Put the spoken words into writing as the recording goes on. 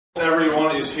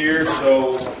Everyone is here,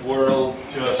 so we'll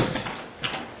just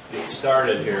get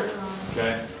started here,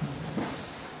 okay?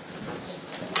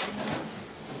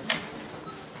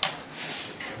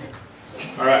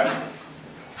 All right.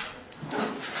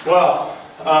 Well,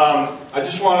 I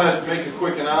just want to make a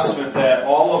quick announcement that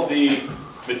all of the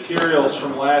materials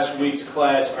from last week's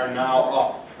class are now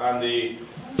up on the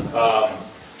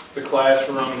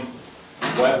classroom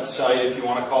website, if you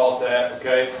want to call it that,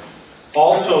 okay?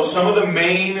 Also, some of the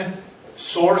main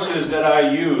sources that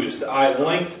I used, I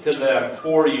linked to them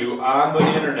for you on the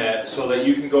internet so that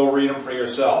you can go read them for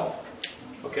yourself.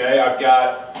 Okay, I've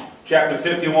got chapter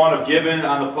 51 of Gibbon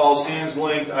on the Paulicians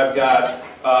linked. I've got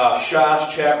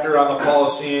Schaff's chapter on the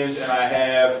Paulicians, and I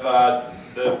have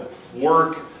the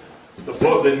book,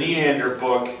 the Neander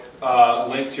book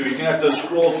linked to. You're gonna have to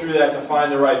scroll through that to find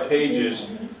the right pages,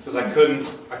 because I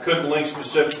couldn't link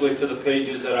specifically to the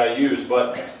pages that I used,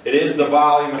 but it is the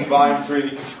volume. It's volume 3.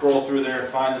 You can scroll through there and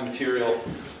find the material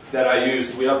that I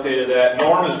used. We updated that.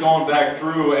 Norm is going back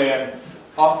through and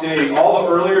updating all the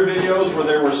earlier videos where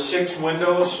there were 6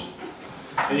 windows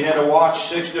and you had to watch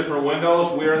 6 different windows.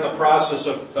 We're in the process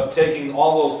of taking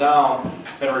all those down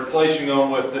and replacing them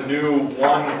with the new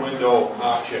 1 window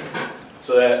option,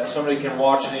 so that somebody can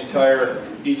watch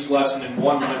each lesson in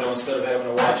 1 window instead of having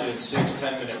to watch it in 6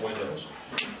 10-minute windows.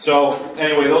 So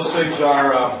anyway, those things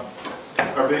are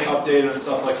being updated and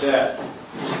stuff like that.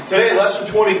 Today, lesson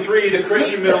 23, the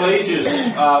Christian Middle Ages,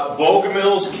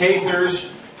 Bogomils, Cathars,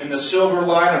 and the Silver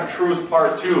Line of Truth,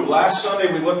 Part 2. Last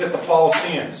Sunday we looked at the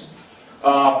Paulicians,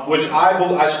 which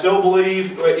I still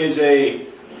believe is a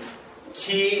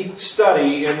key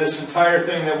study in this entire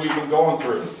thing that we've been going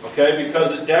through, okay?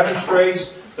 Because it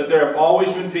demonstrates that there have always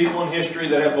been people in history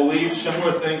that have believed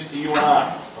similar things to you and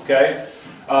I, okay?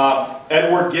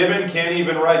 Edward Gibbon can't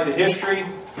even write the history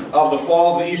of the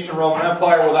fall of the Eastern Roman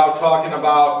Empire without talking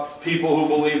about people who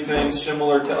believe things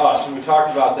similar to us, and we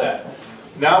talked about that.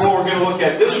 Now what we're going to look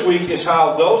at this week is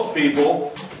how those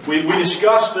people, we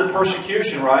discussed their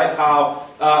persecution, right? How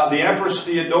the Empress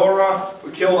Theodora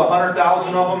killed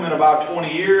 100,000 of them in about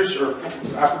 20 years, or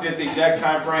I forget the exact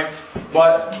time frame.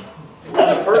 But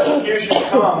when the persecution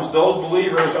comes, those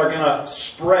believers are going to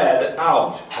spread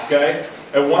out, okay?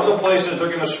 And one of the places they're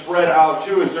going to spread out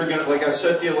to is they're going to, like I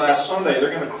said to you last Sunday, they're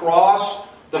going to cross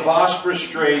the Bosporus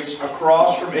Straits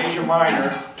across from Asia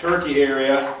Minor, Turkey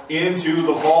area, into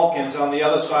the Balkans on the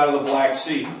other side of the Black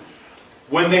Sea.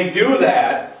 When they do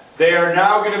that, they are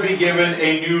now going to be given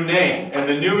a new name. And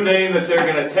the new name that they're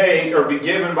going to take or be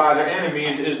given by their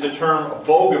enemies is the term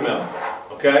Bogomil.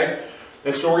 Okay?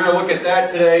 And so we're going to look at that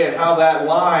today and how that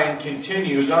line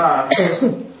continues on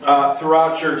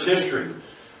throughout church history.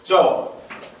 So,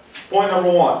 point number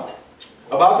 1.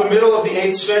 About the middle of the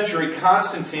 8th century,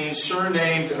 Constantine,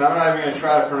 surnamed, and I'm not even going to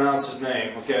try to pronounce his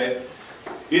name, okay,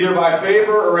 either by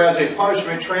favor or as a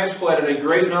punishment, transplanted a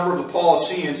great number of the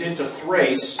Paulicians into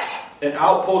Thrace, an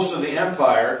outpost of the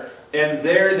empire, and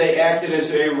there they acted as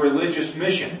a religious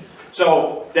mission.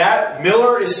 So that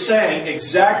Miller is saying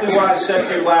exactly what I said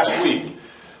to you last week,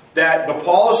 that the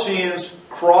Paulicians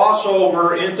cross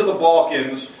over into the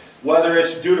Balkans, whether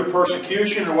it's due to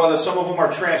persecution or whether some of them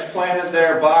are transplanted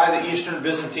there by the Eastern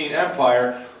Byzantine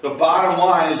Empire. The bottom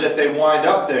line is that they wind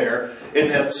up there in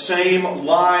that same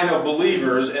line of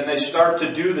believers, and they start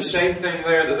to do the same thing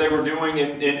there that they were doing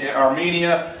in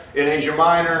Armenia, in Asia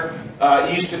Minor,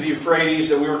 east of the Euphrates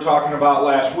that we were talking about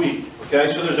last week. Okay,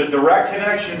 so there's a direct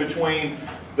connection between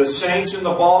the saints in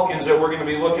the Balkans that we're going to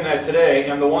be looking at today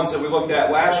and the ones that we looked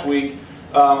at last week,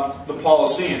 the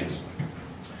Paulicians.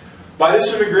 By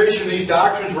this immigration, these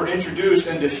doctrines were introduced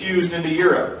and diffused into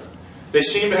Europe. They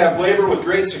seem to have labored with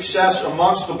great success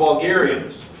amongst the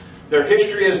Bulgarians. Their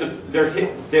history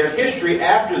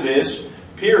after this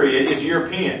period is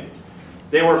European.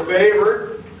 They were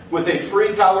favored with a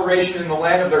free toleration in the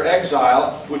land of their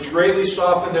exile, which greatly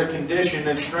softened their condition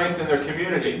and strengthened their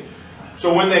community.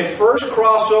 So when they first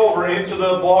cross over into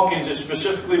the Balkans, and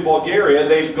specifically Bulgaria,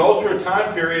 they go through a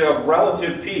time period of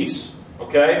relative peace,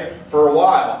 okay, for a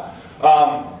while.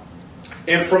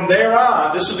 And from there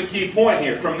on, this is a key point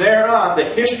here, from there on, the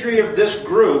history of this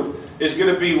group is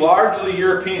going to be largely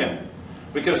European.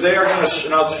 Because they are going to,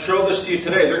 and I'll show this to you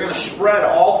today, they're going to spread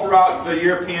all throughout the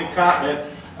European continent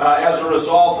as a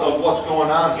result of what's going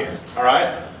on here.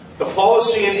 Alright? The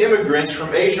Paulician immigrants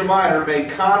from Asia Minor made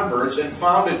converts and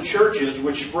founded churches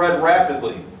which spread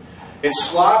rapidly. In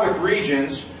Slavic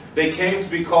regions, they came to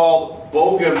be called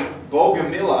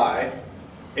Bogomili,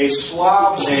 a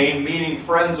Slav name meaning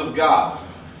friends of God,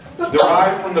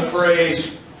 derived from the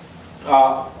phrase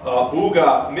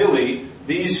Bogomili,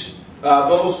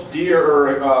 those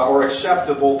dear or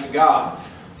acceptable to God.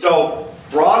 So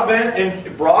Broadbent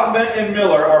and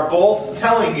Miller are both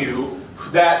telling you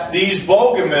that these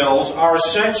Bogomils are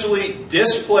essentially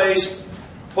displaced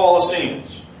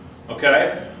Paulicians,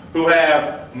 okay, who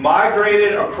have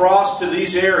migrated across to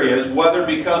these areas, whether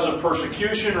because of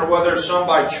persecution or whether some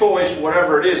by choice,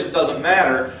 whatever it is, it doesn't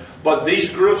matter. But these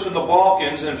groups in the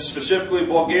Balkans, and specifically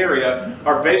Bulgaria,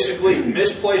 are basically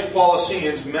misplaced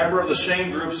Paulicians, member of the same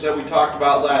groups that we talked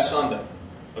about last Sunday.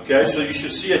 Okay, so you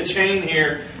should see a chain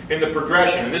here in the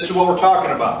progression, and this is what we're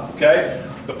talking about. Okay,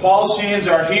 the Paulicians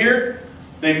are here.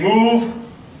 They move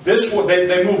this.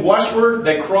 They move westward.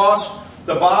 They cross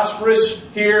the Bosporus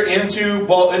here into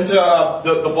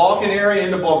the Balkan area,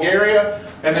 into Bulgaria,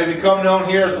 and they become known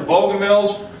here as the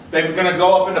Bogomils. They're going to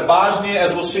go up into Bosnia,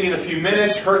 as we'll see in a few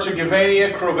minutes,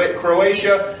 Herzegovina,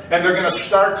 Croatia, and they're going to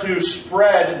start to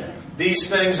spread these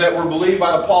things that were believed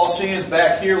by the Paulicians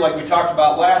back here, like we talked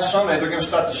about last Sunday. They're going to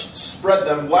start to spread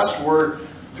them westward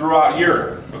throughout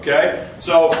Europe. Okay,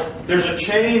 so there's a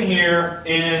chain here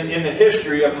in the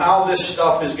history of how this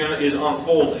stuff is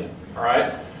unfolding. All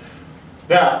right.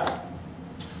 Now,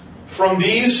 from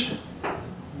these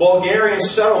Bulgarian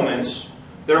settlements,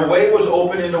 their way was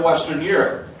open into Western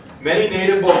Europe. Many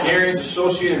native Bulgarians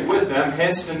associated with them,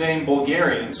 hence the name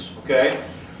Bulgarians. Okay,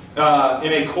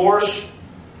 in a coarse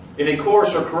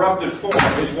or corrupted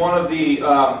form, is one of the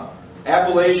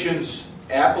appellations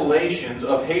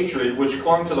of hatred which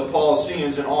clung to the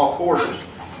Paulicians in all quarters.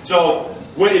 So,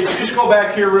 if you just go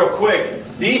back here real quick,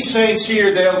 these saints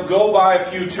here, they'll go by a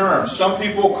few terms. Some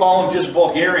people call them just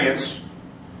Bulgarians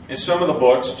in some of the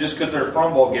books, just because they're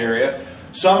from Bulgaria.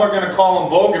 Some are going to call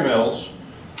them Bogomils.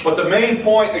 But the main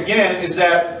point, again, is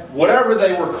that whatever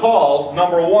they were called,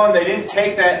 number one, they didn't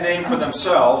take that name for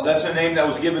themselves. That's a name that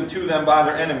was given to them by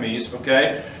their enemies.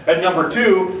 Okay? And number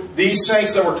two, these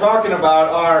saints that we're talking about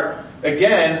are,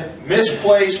 again,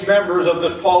 misplaced members of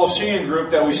the Paulician group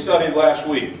that we studied last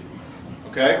week.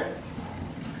 Okay?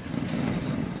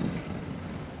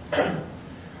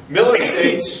 Miller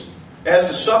states, as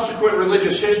to subsequent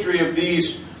religious history of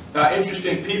these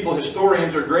interesting people,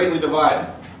 historians are greatly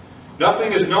divided.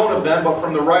 Nothing is known of them but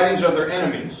from the writings of their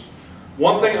enemies.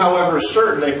 One thing, however, is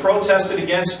certain. They protested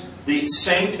against the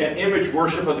saint and image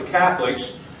worship of the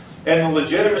Catholics and the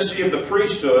legitimacy of the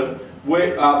priesthood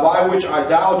by which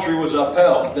idolatry was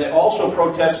upheld. They also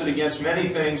protested against many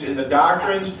things in the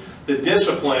doctrines, the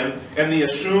discipline, and the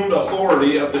assumed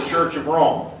authority of the Church of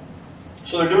Rome.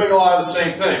 So they're doing a lot of the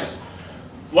same things.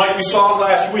 Like we saw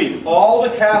last week, all the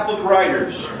Catholic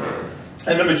writers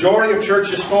and the majority of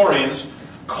church historians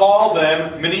call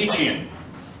them Manichaean.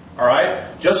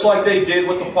 Alright? Just like they did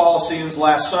with the Paulicians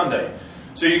last Sunday.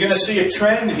 So you're going to see a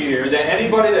trend here that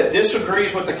anybody that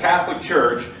disagrees with the Catholic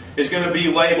Church is going to be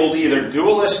labeled either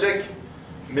dualistic,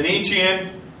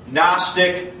 Manichaean,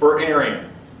 Gnostic, or Arian.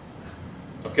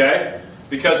 Okay?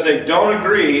 Because they don't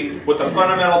agree with the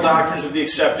fundamental doctrines of the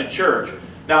accepted church.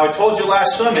 Now, I told you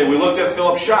last Sunday, we looked at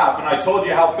Philip Schaff, and I told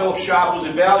you how Philip Schaff was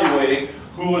evaluating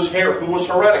who was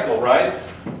heretical, right?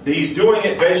 He's doing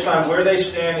it based on where they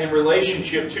stand in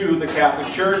relationship to the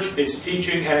Catholic Church, its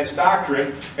teaching and its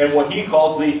doctrine, and what he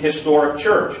calls the historic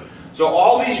church. So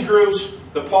all these groups,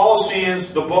 the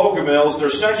Paulicians, the Bogomils, they're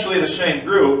essentially the same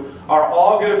group, are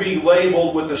all going to be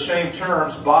labeled with the same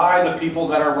terms by the people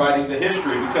that are writing the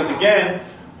history. Because again,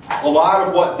 a lot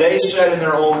of what they said in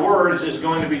their own words is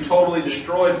going to be totally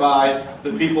destroyed by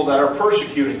the people that are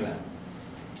persecuting them.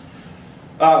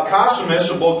 Cosimus,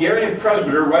 a Bulgarian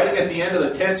presbyter, writing at the end of the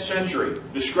 10th century,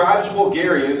 describes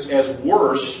Bulgarians as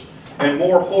worse and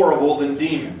more horrible than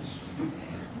demons.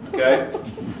 Okay?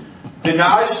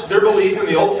 Denies their belief in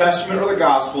the Old Testament or the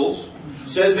Gospels,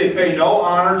 says they pay no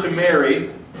honor to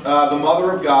Mary, the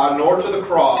Mother of God, nor to the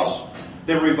cross.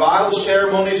 They revile the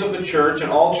ceremonies of the church and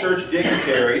all church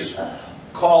dignitaries,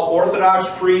 call Orthodox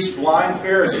priests blind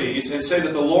Pharisees, and say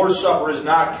that the Lord's Supper is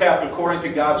not kept according to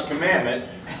God's commandment,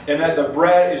 and that the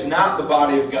bread is not the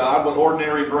body of God, but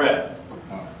ordinary bread.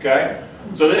 Okay?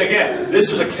 So again,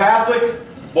 this is a Catholic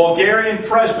Bulgarian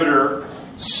presbyter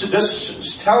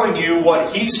telling you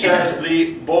what he says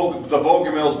the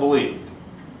Bogomils believe.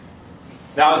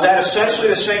 Now, is that essentially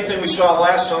the same thing we saw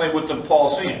last Sunday with the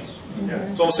Paulicians? Yeah.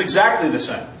 It's almost exactly the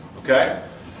same. Okay?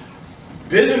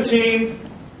 Byzantine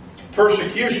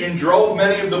persecution drove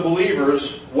many of the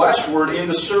believers westward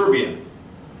into Serbia.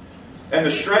 And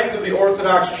the strength of the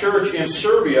Orthodox Church in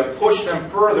Serbia pushed them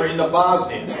further into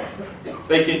Bosnia.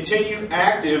 They continued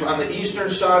active on the eastern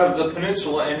side of the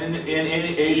peninsula and in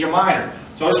Asia Minor.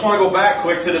 So I just want to go back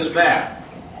quick to this map.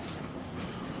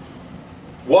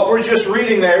 What we're just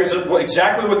reading there is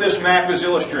exactly what this map is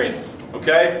illustrating.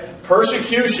 Okay?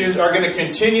 Persecutions are going to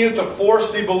continue to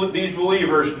force these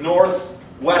believers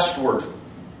northwestward.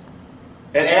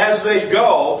 And as they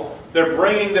go, they're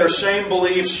bringing their same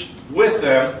beliefs with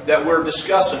them that we're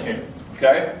discussing here.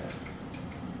 Okay?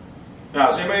 Now,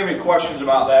 does anybody have any questions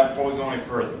about that before we go any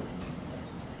further?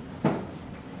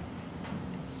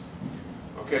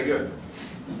 Okay, good.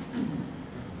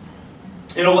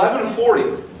 In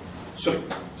 1140,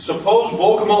 suppose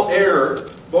Bogomil error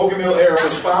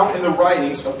was found in the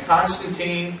writings of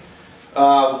Constantine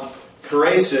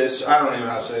Carasis, I don't even know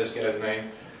how to say this guy's name,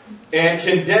 and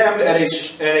condemned at a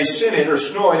synod or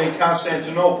synod in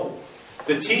Constantinople.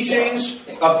 The teachings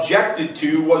objected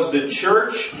to was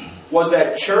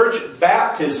that church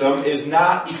baptism is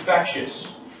not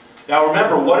effectuous. Now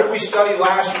remember, what did we study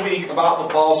last week about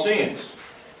the Paulicians?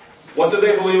 What did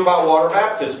they believe about water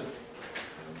baptism?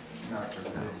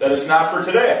 That it's not for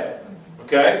today.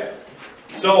 Okay?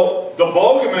 So the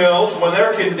Bogomils, when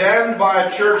they're condemned by a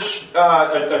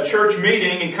church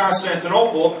meeting in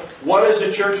Constantinople, what is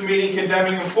the church meeting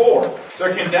condemning them for?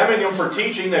 They're condemning them for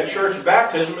teaching that church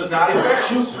baptism is not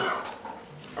effectuous.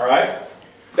 Alright?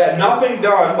 That nothing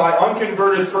done by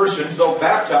unconverted persons, though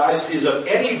baptized, is of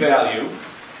any value.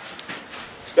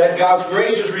 That God's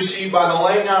grace is received by the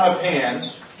laying on of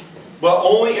hands, but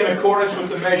only in accordance with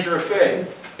the measure of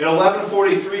faith. In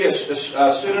 1143, a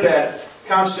synod at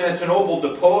Constantinople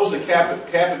deposed the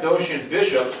Cappadocian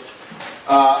bishops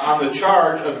on the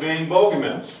charge of being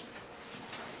Bogomils.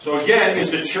 So again,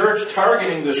 is the church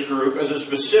targeting this group as a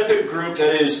specific group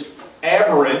that is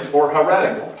aberrant or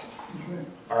heretical?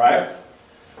 All right?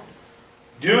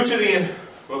 Due to the...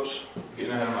 Whoops,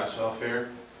 getting ahead of myself here.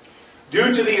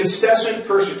 Due to the incessant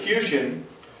persecution,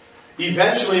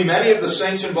 eventually many of the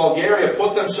saints in Bulgaria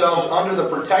put themselves under the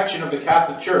protection of the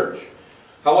Catholic Church.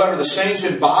 However, the saints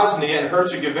in Bosnia and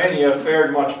Herzegovina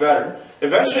fared much better.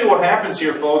 Eventually what happens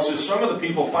here, folks, is some of the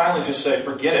people finally just say,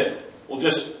 forget it.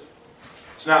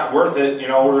 It's not worth it. You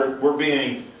know, we're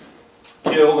being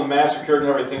killed and massacred and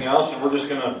everything else, and we're just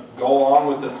going to go along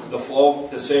with the flow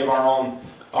to save our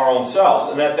own selves.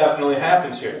 And that definitely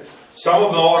happens here. Some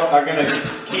of them are going to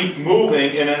keep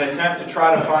moving in an attempt to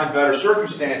try to find better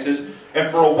circumstances, and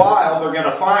for a while they're going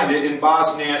to find it in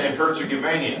Bosnia and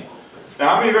Herzegovina.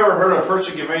 Now, how many of you have ever heard of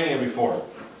Herzegovina before?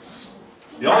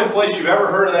 The only place you've ever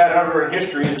heard of that ever in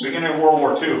history is the beginning of World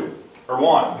War II. Or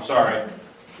I'm sorry.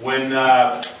 When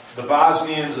the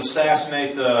Bosnians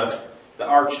assassinate the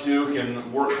Archduke, and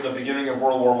the beginning of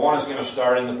World War I is going to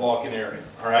start in the Balkan area.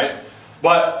 Alright?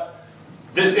 But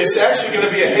it's actually going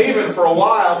to be a haven for a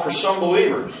while for some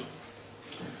believers.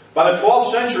 By the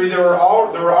 12th century, there were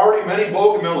already many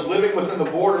Bogomils living within the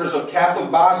borders of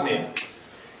Catholic Bosnia.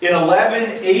 In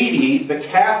 1180, the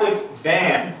Catholic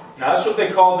band, now that's what they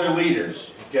called their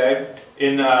leaders, okay,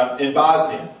 in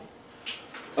Bosnia,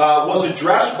 was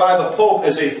addressed by the Pope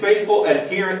as a faithful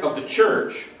adherent of the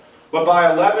Church. But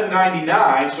by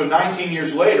 1199, so 19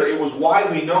 years later, it was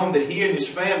widely known that he and his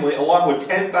family, along with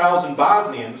 10,000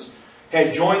 Bosnians,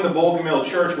 had joined the Bogomil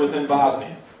Church within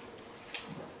Bosnia.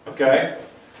 Okay?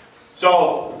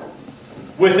 So,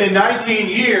 within 19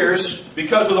 years,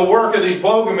 because of the work of these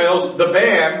Bogomils, the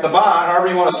bond, however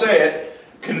you want to say it,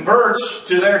 converts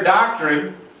to their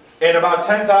doctrine, and about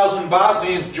 10,000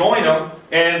 Bosnians join them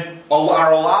and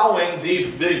are allowing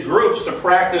these groups to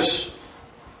practice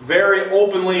very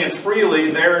openly and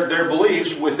freely their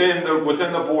beliefs within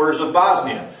the borders of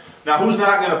Bosnia. Now, who's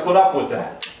not going to put up with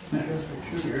that?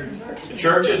 The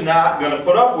church is not going to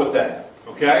put up with that.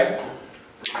 Okay?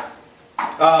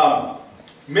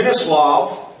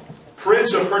 Minislav,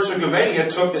 Prince of Herzegovina,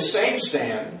 took the same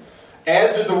stand,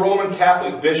 as did the Roman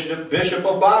Catholic Bishop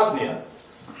of Bosnia.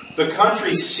 The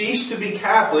country ceased to be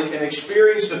Catholic and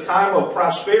experienced a time of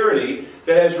prosperity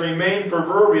that has remained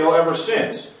proverbial ever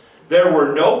since. There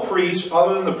were no priests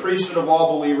other than the priesthood of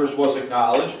all believers was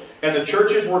acknowledged, and the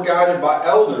churches were guided by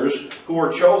elders who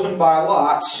were chosen by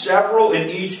lot, several in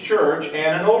each church,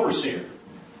 and an overseer.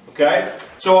 Okay?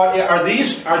 So are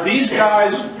these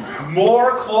guys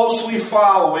more closely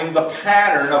following the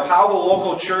pattern of how the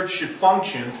local church should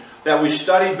function that we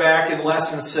studied back in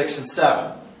lessons 6 and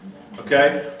 7?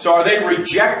 Okay? So are they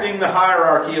rejecting the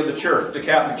hierarchy of the church, the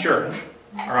Catholic Church?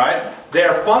 Alright? They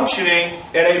are functioning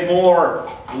at a more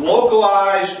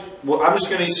localized, I'm just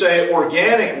going to say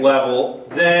organic level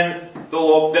than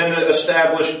the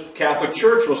established Catholic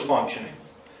Church was functioning.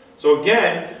 So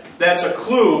again, that's a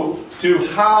clue to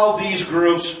how these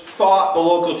groups thought the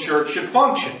local church should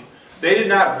function. They did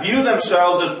not view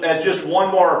themselves as just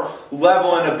one more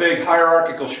level in a big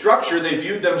hierarchical structure. They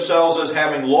viewed themselves as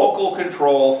having local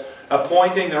control,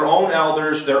 appointing their own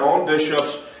elders, their own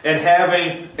bishops, and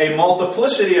having a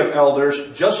multiplicity of elders,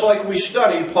 just like we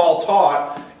studied Paul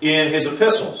taught in his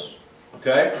epistles.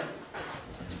 Okay?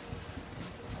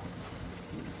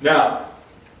 Now,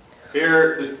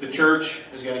 here the church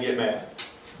is going to get mad.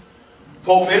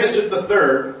 Pope Innocent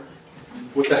III,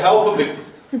 with the help of the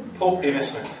Pope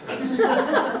Innocent III,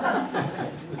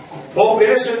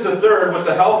 with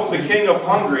the help of the King of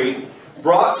Hungary,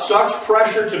 brought such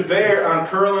pressure to bear on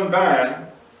Curland-Ban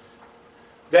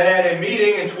that at a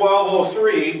meeting in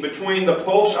 1203 between the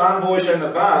Pope's envoys and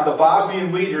the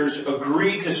Bosnian leaders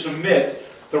agreed to submit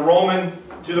to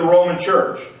the Roman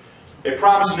Church. They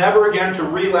promised never again to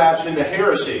relapse into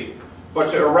heresy,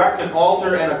 but to erect an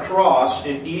altar and a cross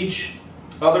in each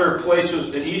of their places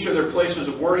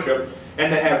of worship,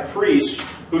 and to have priests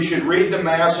who should read the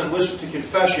Mass and listen to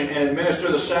confession and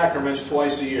administer the sacraments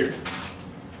twice a year.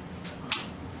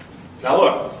 Now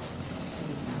look,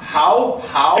 how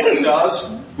does,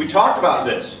 we talked about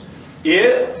this.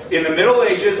 In the Middle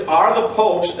Ages, are the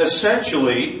popes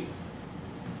essentially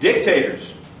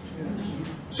dictators?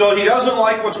 So he doesn't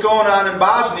like what's going on in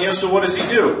Bosnia, so what does he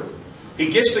do?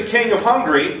 He gets the King of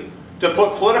Hungary to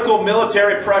put political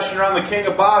military pressure on the King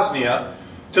of Bosnia,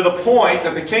 to the point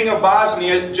that the King of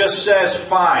Bosnia just says,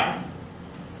 fine.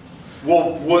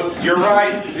 Well, you're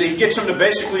right. He gets him to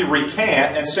basically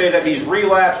recant and say that he's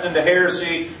relapsed into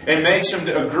heresy, and makes him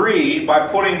to agree by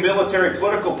putting military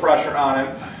political pressure on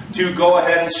him to go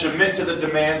ahead and submit to the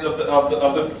demands of the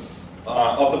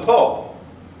Pope.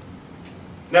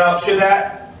 Now, should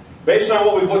that, based on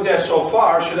what we've looked at so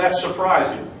far, should that surprise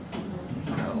you?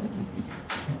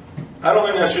 I don't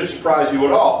think that should surprise you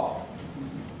at all.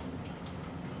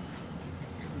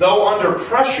 Though under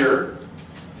pressure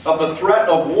of the threat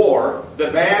of war,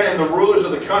 the man and the rulers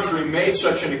of the country made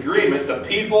such an agreement, the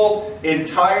people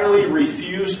entirely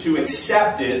refused to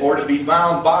accept it or to be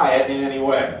bound by it in any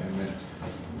way.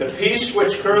 The peace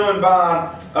which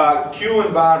Curland-Ban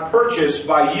purchased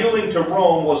by yielding to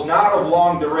Rome was not of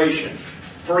long duration,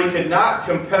 for he could not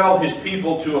compel his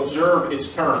people to observe its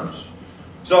terms.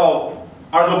 So,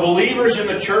 are the believers in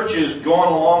the churches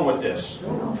going along with this?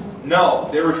 No,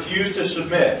 they refuse to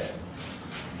submit.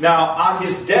 Now, on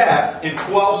his death in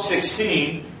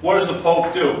 1216, what does the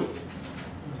Pope do?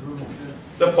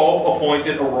 The Pope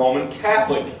appointed a Roman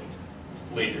Catholic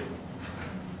leader,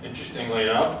 interestingly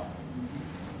enough,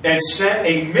 and sent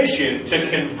a mission to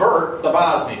convert the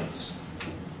Bosnians.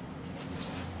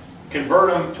 Convert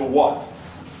them to what?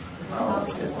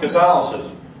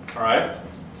 Catholicism. All right?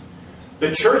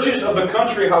 The churches of the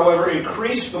country, however,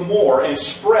 increased the more and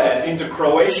spread into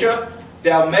Croatia,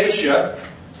 Dalmatia,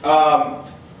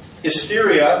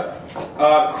 Istria,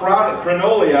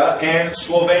 Crinolia, and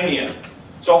Slovenia.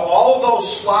 So all of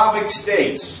those Slavic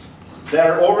states that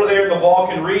are over there in the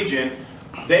Balkan region,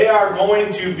 they are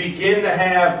going to begin to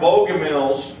have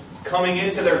Bogomils coming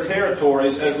into their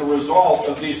territories as a result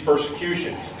of these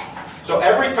persecutions. So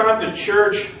every time the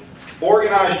church,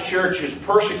 organized church, is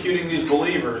persecuting these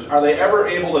believers, are they ever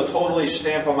able to totally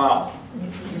stamp them out?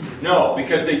 No,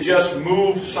 because they just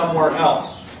move somewhere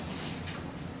else.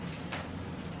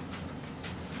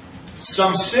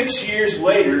 Some 6 years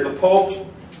later, the Pope,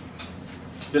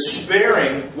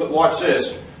 despairing, watch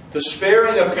this,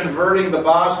 despairing of converting the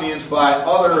Bosnians by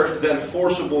other than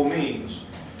forcible means,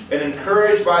 and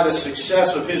encouraged by the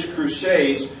success of his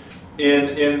crusades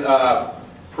in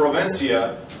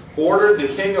Provincia, ordered the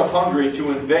King of Hungary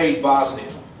to invade Bosnia.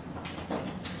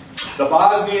 The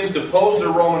Bosnians deposed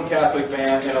their Roman Catholic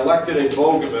man and elected a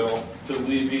Bogomil to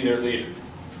be their leader.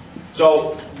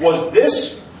 So, was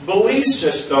this belief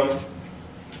system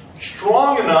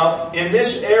strong enough in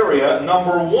this area,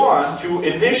 number one, to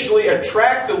initially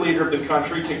attract the leader of the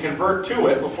country to convert to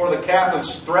it before the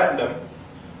Catholics threatened him,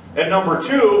 and number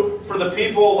two, for the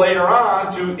people later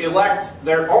on to elect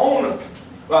their own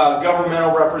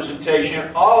governmental representation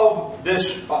of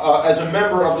this, as a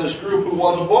member of this group who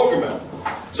was a Bogomil.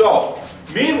 So,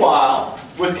 meanwhile,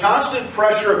 with constant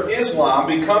pressure of Islam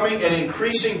becoming an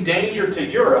increasing danger to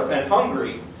Europe and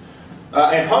Hungary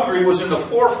was in the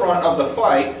forefront of the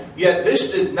fight, yet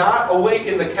this did not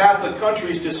awaken the Catholic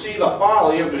countries to see the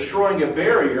folly of destroying a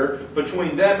barrier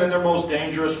between them and their most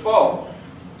dangerous foe.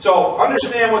 So,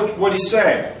 understand what he's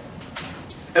saying.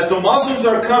 As the Muslims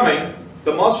are coming,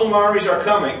 the Muslim armies are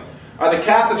coming, are the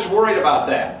Catholics worried about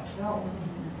that?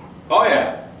 Oh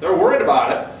yeah, they're worried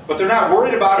about it, but they're not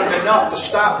worried about it enough to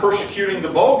stop persecuting the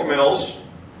Bogomils,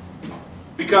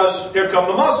 because here come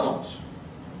the Muslims.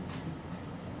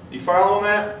 You following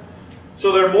that?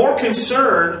 So they're more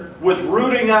concerned with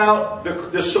rooting out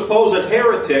the supposed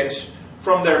heretics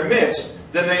from their midst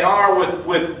than they are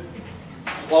with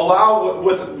allow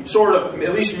with sort of,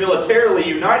 at least militarily,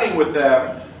 uniting with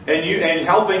them and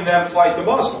helping them fight the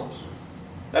Muslims.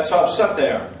 That's how upset they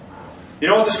are. You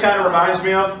know what this kind of reminds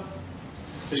me of?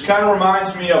 This kind of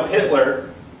reminds me of Hitler.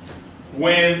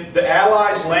 When the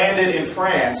Allies landed in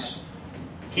France,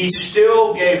 he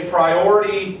still gave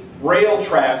priority rail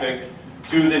traffic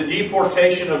to the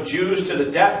deportation of Jews to the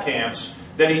death camps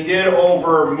than he did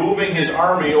over moving his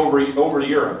army over to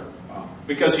Europe.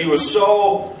 Because he was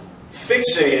so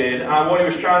fixated on what he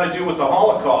was trying to do with the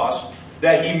Holocaust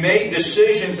that he made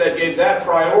decisions that gave that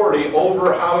priority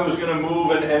over how he was going to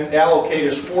move and allocate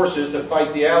his forces to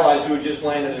fight the Allies who had just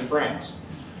landed in France.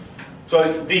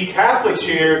 So the Catholics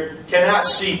here cannot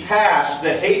see past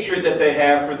the hatred that they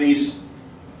have for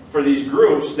these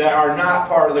groups that are not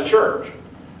part of the church.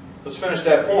 Let's finish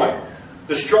that point.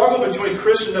 The struggle between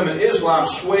Christendom and Islam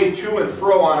swayed to and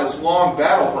fro on its long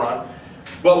battlefront,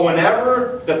 but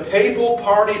whenever the papal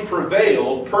party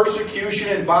prevailed, persecution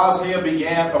in Bosnia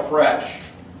began afresh.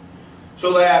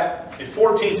 So that in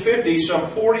 1450, some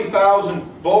 40,000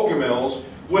 Bogomils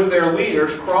with their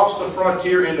leaders crossed the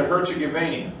frontier into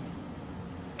Herzegovina.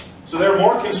 So they're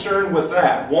more concerned with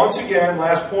that. Once again,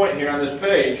 last point here on this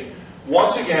page,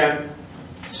 once again,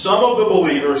 some of the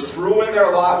believers threw in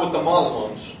their lot with the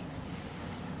Muslims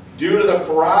due to the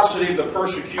ferocity of the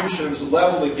persecutions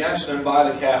leveled against them by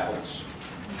the Catholics.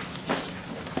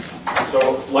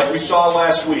 So, like we saw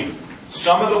last week,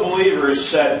 some of the believers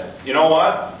said, you know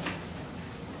what?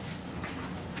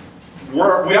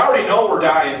 We already know we're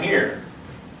dying here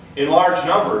in large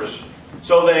numbers.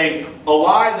 So they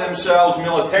allied themselves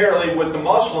militarily with the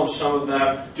Muslims, some of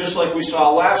them, just like we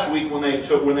saw last week when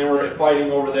they were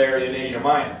fighting over there in Asia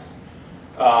Minor.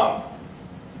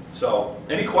 So,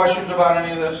 any questions about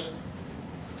any of this?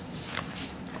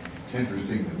 It's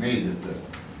interesting to me that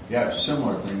you have a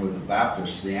similar thing with the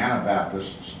Baptists, the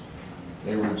Anabaptists.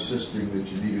 They were insisting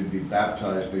that you needed to be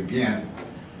baptized again,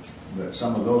 but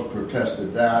some of those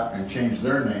protested that and changed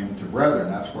their name to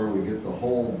Brethren. That's where we get the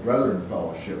whole Brethren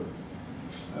fellowship.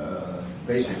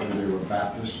 Basically, they were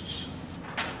Baptists.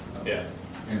 Yeah.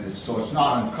 And so it's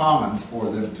not uncommon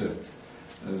for them to,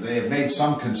 they have made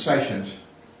some concessions,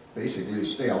 basically, to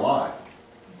stay alive.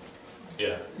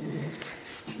 Yeah.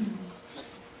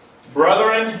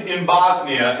 Brethren in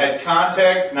Bosnia had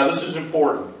contact, now this is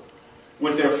important,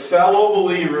 with their fellow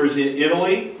believers in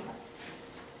Italy,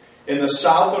 in the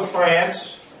south of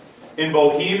France, in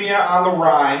Bohemia on the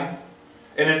Rhine,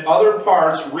 and in other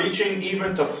parts reaching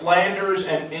even to Flanders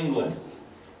and England.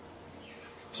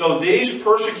 So these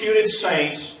persecuted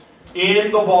saints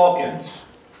in the Balkans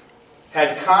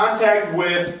had contact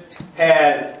with,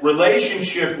 had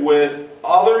relationship with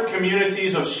other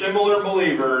communities of similar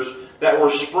believers that were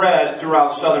spread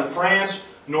throughout southern France,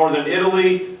 northern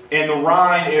Italy, and the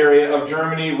Rhine area of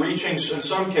Germany, reaching in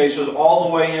some cases all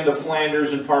the way into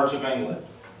Flanders and parts of England.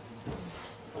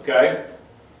 Okay?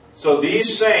 So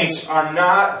these saints are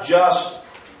not just,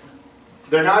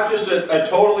 they're not just a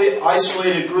totally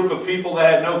isolated group of people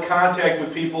that had no contact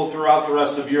with people throughout the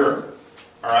rest of Europe.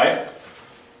 Alright?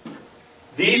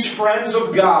 These friends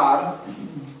of God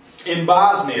in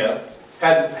Bosnia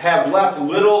have left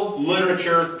little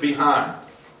literature behind.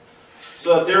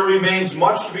 So that there remains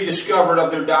much to be discovered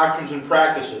of their doctrines and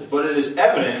practices. But it is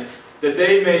evident that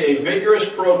they made a vigorous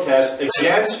protest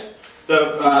against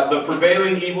the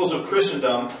prevailing evils of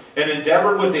Christendom and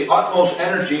endeavored with the utmost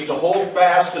energy to hold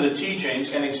fast to the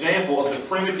teachings and example of the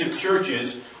primitive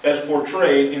churches as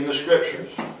portrayed in the Scriptures.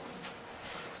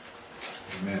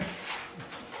 Amen.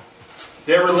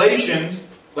 Their relations,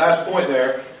 last point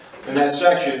there in that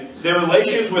section, their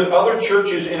relations with other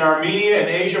churches in Armenia and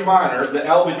Asia Minor, the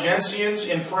Albigensians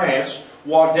in France,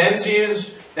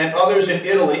 Waldensians and others in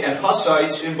Italy, and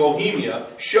Hussites in Bohemia,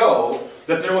 show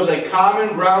that there was a common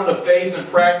ground of faith and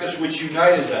practice which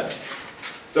united them.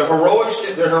 Their heroic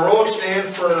stand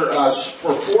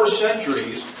for 4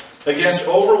 centuries against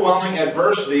overwhelming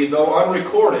adversity, though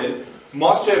unrecorded,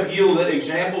 must have yielded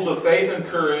examples of faith and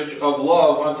courage, of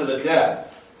love unto the death,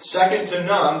 second to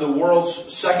none in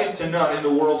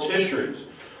the world's histories.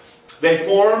 They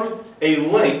formed a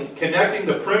link connecting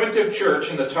the primitive church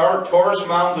in the Taurus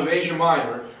Mountains of Asia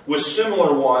Minor with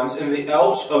similar ones in the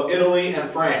Alps of Italy and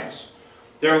France.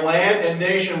 Their land and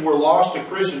nation were lost to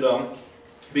Christendom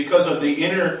because of the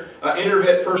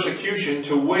intermittent persecution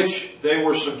to which they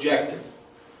were subjected.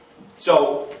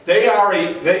 So,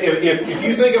 if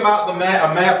you think about a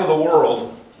map of the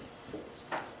world,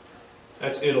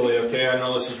 that's Italy, okay? I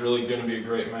know this is really going to be a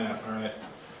great map, alright?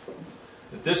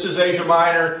 If this is Asia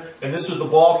Minor, and this is the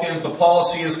Balkans, the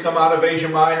Policies come out of Asia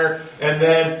Minor, and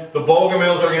then the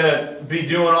Bogomils are going to be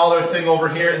doing all their thing over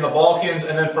here in the Balkans,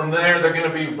 and then from there they're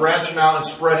going to be branching out and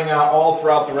spreading out all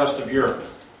throughout the rest of Europe.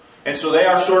 And so they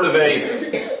are sort of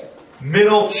a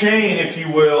middle chain, if you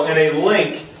will, and a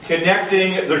link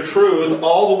connecting the truth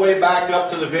all the way back up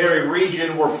to the very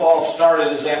region where Paul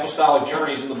started his apostolic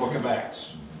journeys in the book of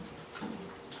Acts.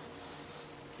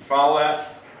 You follow that?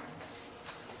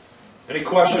 Any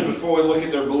questions before we look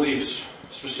at their beliefs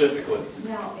specifically?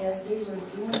 Now, as they were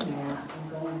doing that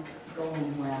and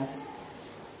going west,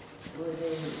 was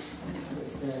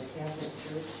the Catholic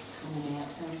Church coming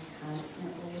at them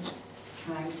constantly,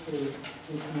 trying to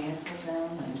dismantle them?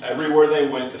 And everywhere they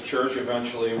went, the church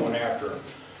eventually went after them.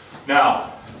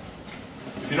 Now,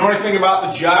 if you know anything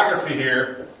about the geography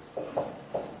here,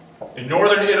 in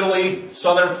northern Italy,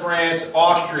 southern France,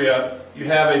 Austria, you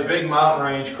have a big mountain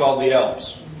range called the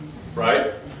Alps.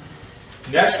 Right?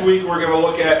 Next week we're going to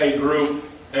look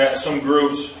at some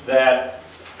groups that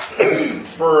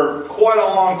for quite a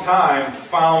long time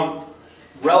found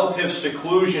relative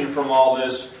seclusion from all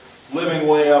this, living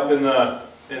way up in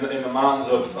the mountains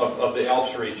of the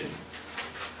Alps region.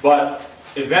 But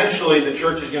eventually the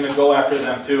church is going to go after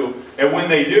them too. And when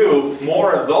they do,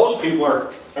 more of those people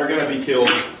are going to be killed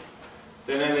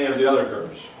than any of the other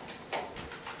groups.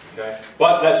 Okay?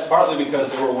 But that's partly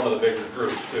because they were one of the bigger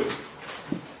groups too.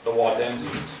 The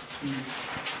Waldensians.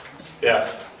 Yeah.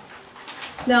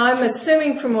 Now I'm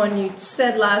assuming from what you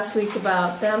said last week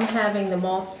about them having the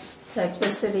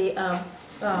multiplicity of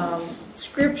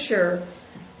scripture,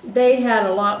 they had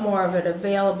a lot more of it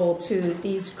available to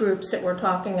these groups that we're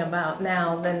talking about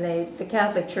now than the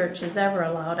Catholic Church has ever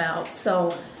allowed out.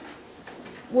 So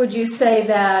would you say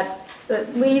that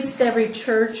at least every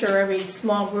church or every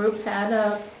small group had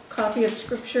a copy of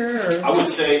Scripture? Or? I would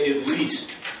say at least.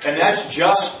 And that's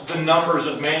just the numbers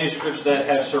of manuscripts that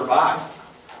have survived.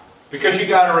 Because you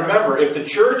got to remember, if the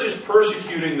church is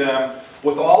persecuting them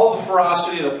with all the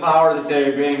ferocity of the power that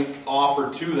they're being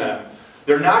offered to them,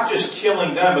 they're not just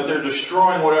killing them, but they're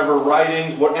destroying whatever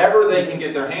writings, whatever they can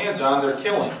get their hands on, they're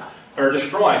killing or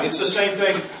destroying. It's the same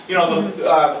thing, you know,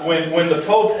 when the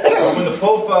Pope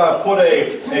put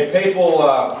a papal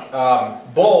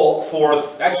bull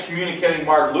forth excommunicating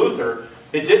Martin Luther.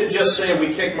 It didn't just say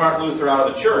we kicked Martin Luther out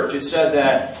of the church. It said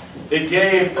that it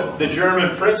gave the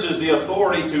German princes the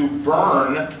authority to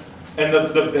burn, and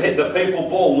the papal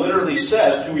bull literally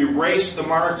says to erase the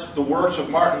works of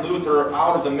Martin Luther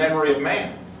out of the memory of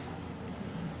man.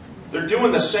 They're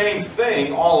doing the same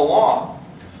thing all along.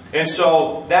 And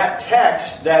so that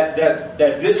text, that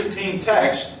Byzantine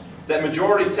text, that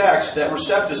majority text, that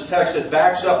Receptus text that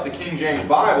backs up the King James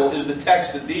Bible is the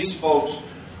text that these folks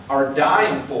are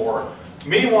dying for.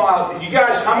 Meanwhile, you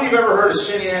guys, how many have ever heard of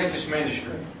Sinaiticus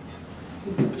manuscript?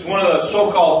 It's one of the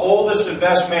so-called oldest and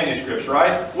best manuscripts,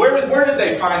 right? Where did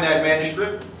they find that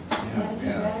manuscript?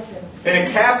 In a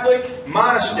Catholic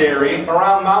monastery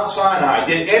around Mount Sinai.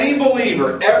 Did any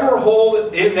believer ever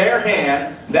hold in their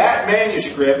hand that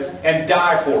manuscript and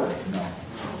die for it?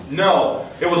 No.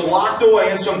 It was locked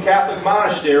away in some Catholic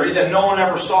monastery that no one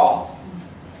ever saw.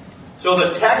 So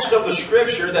the text of the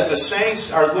Scripture that the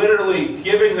saints are literally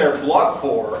giving their blood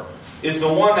for is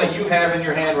the one that you have in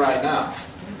your hand right now.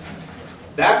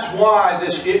 That's why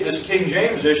this King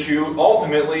James issue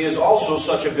ultimately is also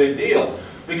such a big deal.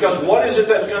 Because what is it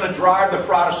that's going to drive the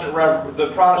Protestant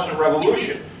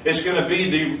Revolution? It's going to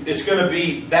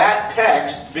be that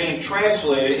text being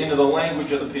translated into the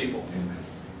language of the people.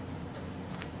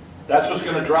 That's what's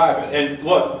going to drive it. And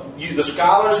look, the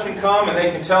scholars can come and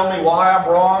they can tell me why I'm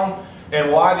wrong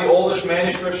and why the oldest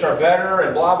manuscripts are better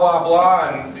and blah, blah, blah,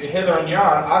 and hither and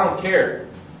yon. I don't care.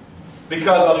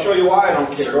 Because I'll show you why I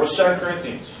don't care. Go to 2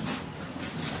 Corinthians.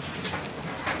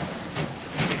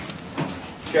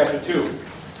 Chapter 2.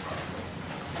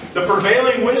 The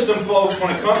prevailing wisdom, folks,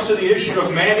 when it comes to the issue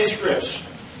of manuscripts,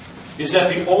 is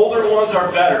that the older ones are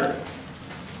better.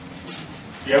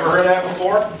 You ever heard that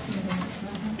before?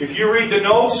 If you read the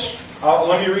notes,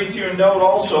 let me read to you a note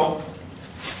also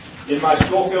in my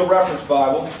Schofield Reference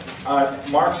Bible on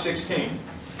Mark 16.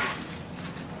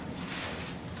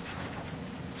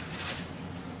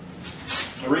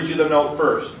 I'll read you the note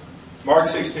first. Mark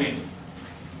 16.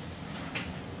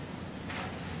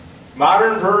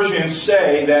 Modern versions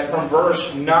say that from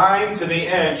verse 9 to the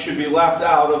end should be left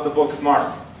out of the book of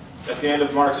Mark, at the end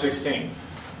of Mark 16.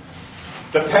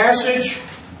 The passage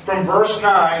from verse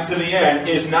 9 to the end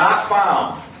is not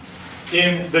found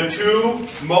in the two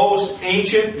most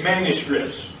ancient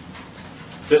manuscripts.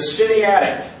 The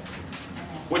Sinaitic.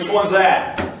 Which one's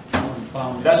that?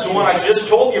 That's the one I just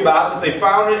told you about that they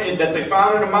found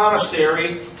in a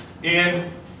monastery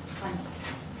in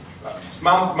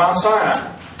Mount Sinai.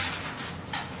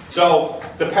 So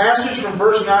the passage from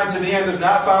verse 9 to the end is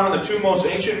not found in the two most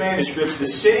ancient manuscripts, the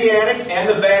Sinaitic and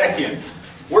the Vatican.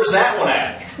 Where's that one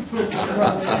at?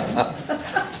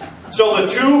 So the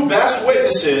two best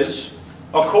witnesses,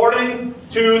 according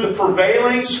to the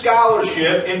prevailing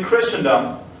scholarship in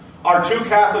Christendom, are two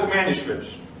Catholic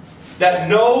manuscripts that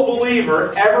no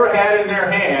believer ever had in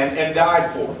their hand and died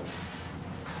for.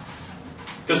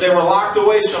 Because they were locked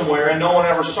away somewhere and no one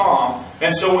ever saw them.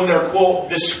 And so when they're, quote,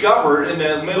 discovered in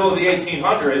the middle of the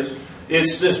 1800s,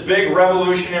 it's this big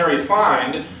revolutionary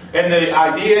find. And the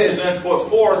idea is then put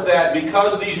forth that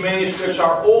because these manuscripts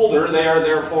are older, they are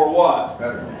therefore what?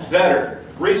 Better.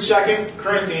 Read 2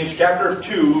 Corinthians chapter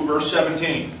 2, verse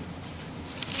 17.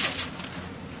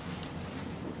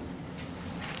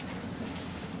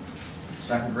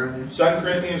 2 Corinthians? 2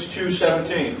 Corinthians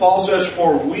 2:17. Paul says,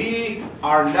 "For we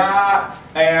are not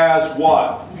as"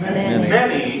 what?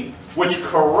 Many which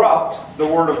corrupt the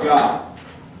word of God.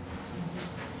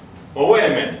 Well, wait a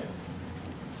minute.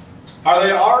 Are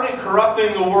they already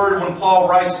corrupting the word when Paul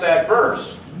writes that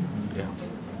verse? Yeah.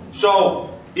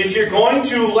 So, if you're going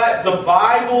to let the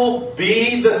Bible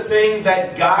be the thing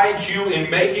that guides you in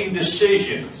making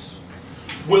decisions,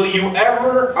 will you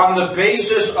ever, on the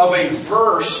basis of a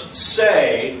verse,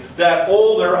 say that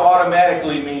older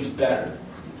automatically means better?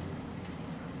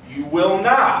 You will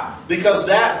not. Because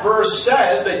that verse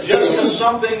says that just because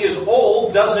something is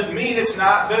old doesn't mean it's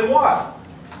not been what?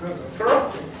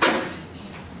 Corrupted.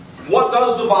 What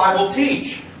does the Bible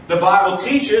teach? The Bible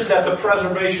teaches that the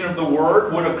preservation of the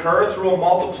Word would occur through a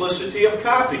multiplicity of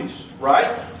copies. Right?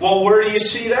 Well, where do you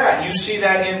see that? You see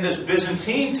that in this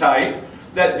Byzantine type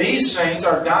that these saints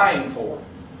are dying for.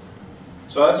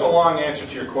 So that's a long answer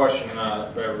to your question,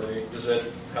 Beverly. Does that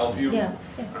help you? Yeah.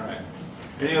 All right.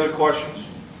 Any other questions?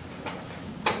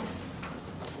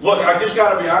 Look, I just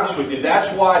got to be honest with you. That's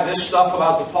why this stuff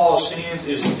about the Paulicians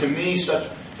is, to me, such...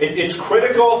 It's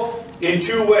critical in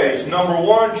two ways. Number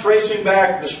one, tracing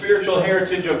back the spiritual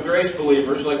heritage of grace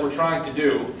believers, like we're trying to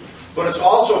do. But it's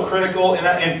also critical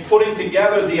in putting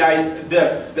together the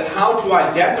how to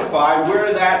identify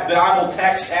where that Bible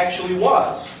text actually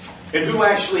was, and who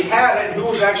actually had it, and who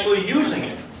was actually using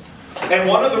it. And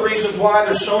one of the reasons why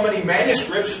there's so many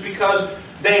manuscripts is because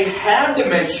they had to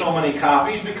make so many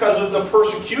copies because of the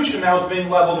persecution that was being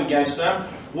leveled against them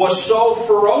was so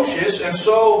ferocious and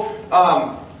so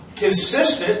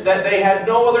consistent that they had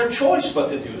no other choice but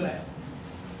to do that.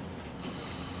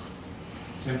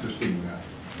 It's interesting,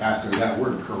 Pastor, that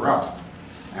word corrupt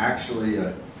actually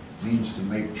means to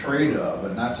make trade of,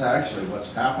 and that's actually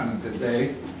what's happening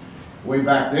today. Way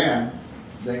back then,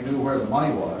 they knew where the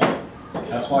money was.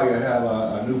 That's why you have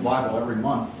a new Bible every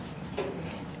month.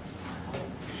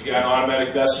 You got an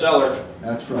automatic bestseller.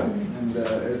 That's right, and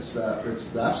that's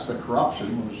the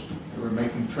corruption, was they were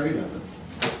making trade of it.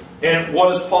 And what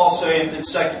does Paul say in 2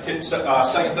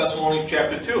 Thessalonians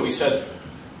chapter 2? He says,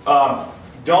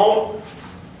 don't...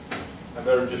 I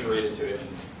better just read it to you,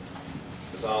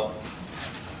 because I'll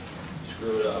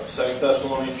screw it up. 2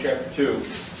 Thessalonians chapter 2,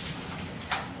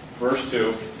 verse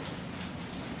 2.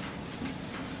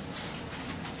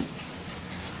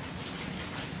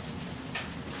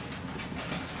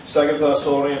 Second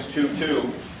Thessalonians 2:2.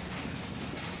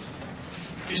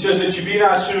 He says that you be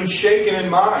not soon shaken in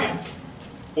mind,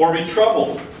 or be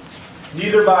troubled,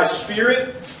 neither by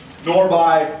spirit, nor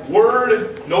by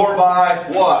word, nor by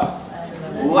what?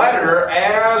 Letter,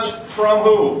 as from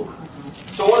who?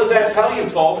 So what does that tell you,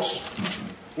 folks?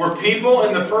 Were people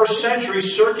in the first century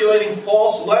circulating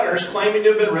false letters claiming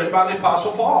to have been written by the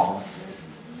Apostle Paul?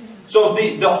 So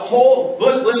the whole...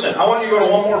 Listen, I want you to go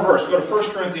to one more verse. Go to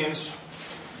 1 Corinthians.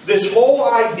 This whole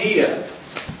idea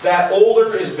that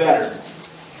older is better.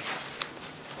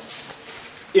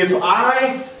 If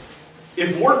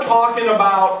we're talking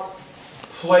about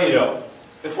Plato,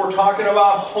 if we're talking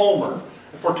about Homer,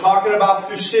 if we're talking about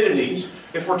Thucydides,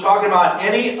 if we're talking about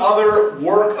any other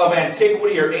work of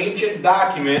antiquity or ancient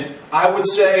document, I would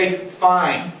say,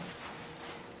 fine.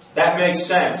 That makes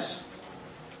sense.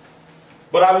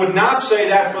 But I would not say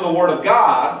that for the Word of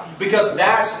God, because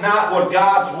that's not what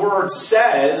God's Word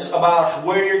says about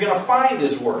where you're going to find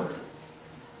His Word.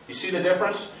 You see the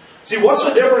difference? See, what's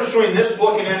the difference between this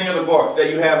book and any other book that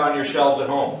you have on your shelves at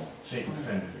home? Satan's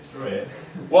trying to destroy it.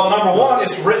 Well, number one,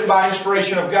 it's written by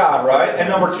inspiration of God, right? And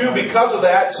number two, because of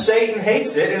that, Satan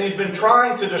hates it, and he's been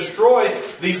trying to destroy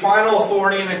the final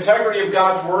authority and integrity of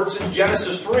God's Word since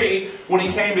Genesis 3, when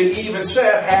he came to Eve and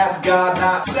said, "Hath God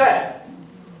not said?"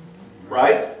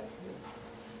 Right?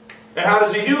 And how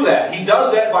does he do that? He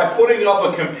does that by putting up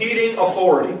a competing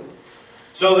authority.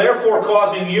 So therefore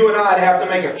causing you and I to have to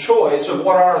make a choice of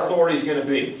what our authority is going to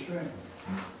be.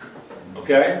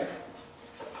 Okay?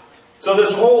 So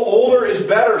this whole older is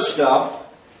better stuff,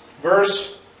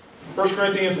 verse 1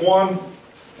 Corinthians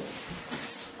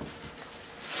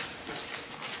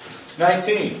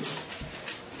 1:19.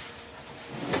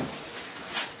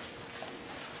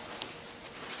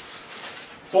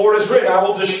 For it is written, I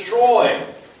will destroy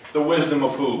the wisdom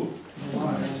of who?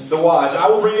 The wise. I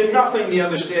will bring in nothing the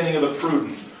understanding of the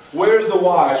prudent. Where is the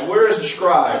wise? Where is the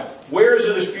scribe? Where is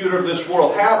the disputer of this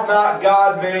world? Hath not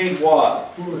God made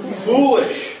what?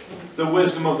 Foolish the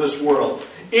wisdom of this world.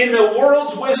 In the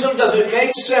world's wisdom, does it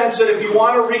make sense that if you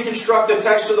want to reconstruct the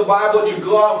text of the Bible, that you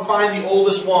go out and find the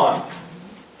oldest one?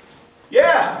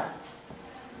 Yeah.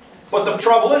 But the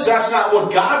trouble is, that's not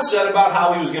what God said about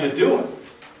how He was going to do it.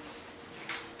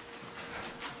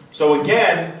 So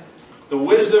again, the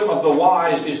wisdom of the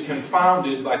wise is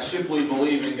confounded by simply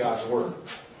believing God's Word.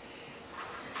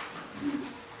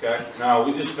 Okay? Now,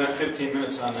 we just spent 15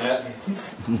 minutes on that, and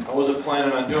I wasn't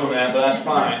planning on doing that, but that's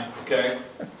fine. Okay?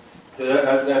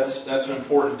 That's an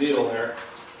important deal there.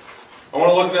 I want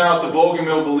to look now at the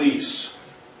Bogomil beliefs.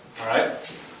 Alright?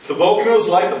 The Bogomils,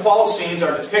 like the Paulicians,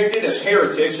 are depicted as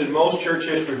heretics in most church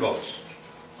history books.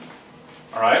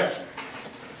 Alright?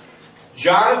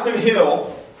 Jonathan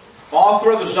Hill,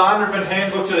 author of the Zondervan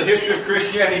Handbook to the History of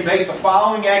Christianity, makes the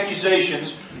following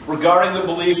accusations regarding the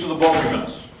beliefs of the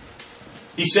Bogomils.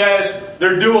 He says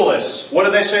they're dualists. What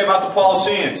did they say about the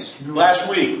Paulicians last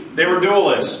week? They were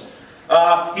dualists.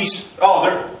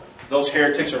 Those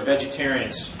heretics are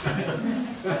vegetarians.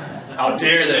 How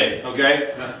dare they?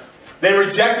 Okay? They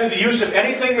rejected the use of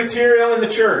anything material in the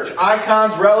church.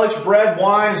 Icons, relics, bread,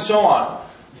 wine, and so on.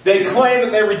 They claim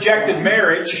that they rejected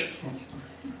marriage,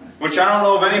 which I don't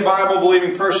know of any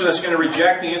Bible-believing person that's going to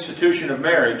reject the institution of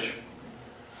marriage.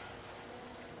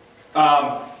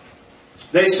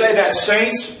 They say that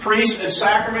saints, priests, and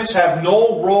sacraments have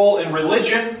no role in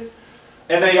religion.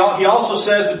 And he also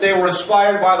says that they were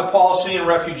inspired by the Paulician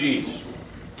refugees.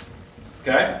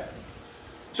 Okay?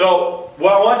 So,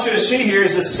 what I want you to see here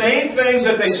is the same things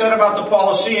that they said about the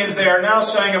Paulicians, they are now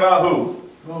saying about who?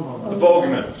 The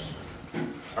Bogomils.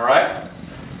 Alright?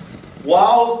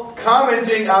 While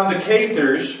commenting on the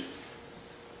Cathars,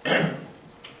 in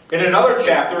another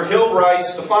chapter, Hill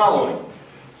writes the following.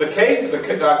 The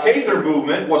Cathar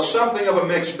movement was something of a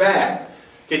mixed bag,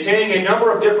 containing a number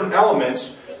of different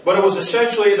elements, but it was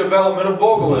essentially a development of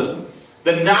Bogomism,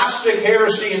 the Gnostic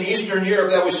heresy in Eastern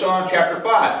Europe that we saw in chapter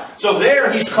 5. So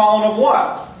there he's calling them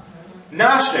what?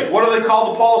 Gnostic. What do they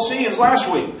call the Paulicians last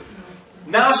week?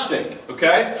 Gnostic.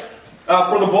 Okay?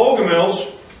 For the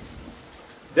Bogomils,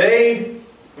 let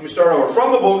me start over.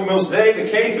 From the Bogomils, the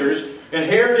Cathars,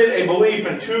 inherited a belief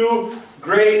in two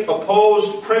great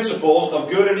opposed principles of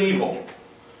good and evil.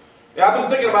 Yeah, I've been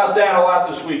thinking about that a lot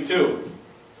this week too.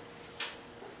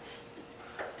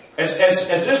 As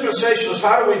dispensationalists,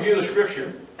 how do we view the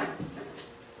Scripture?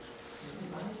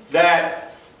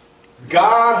 That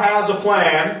God has a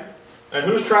plan, and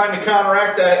who's trying to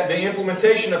counteract the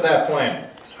implementation of that plan?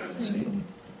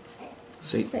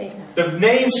 Satan. The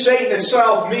name Satan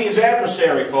itself means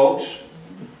adversary, folks.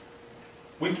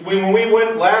 When we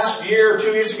went last year or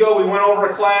 2 years ago, we went over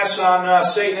a class on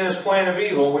Satan and his plan of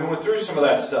evil. We went through some of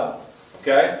that stuff.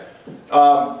 Okay?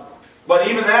 But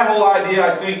even that whole idea,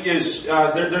 I think, is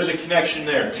there's a connection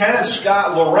there. Kenneth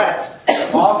Scott Lorette,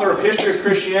 author of History of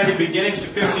Christianity Beginnings to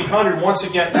 1500, once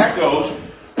again echoes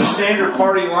the standard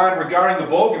party line regarding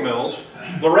the Bogomils.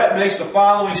 Lorette makes the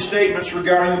following statements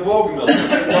regarding the Bogomils.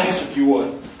 If you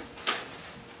would.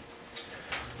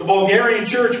 The Bulgarian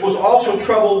church was also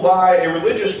troubled by a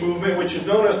religious movement which is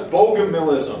known as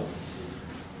Bogomilism.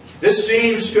 This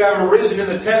seems to have arisen in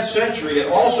the 10th century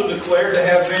and also declared to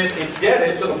have been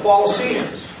indebted to the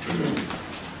Paulicians.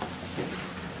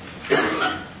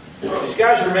 These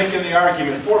guys are making the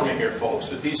argument for me here, folks,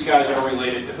 that these guys are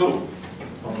related to who?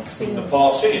 The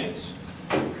Paulicians.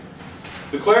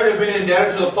 Declared to have been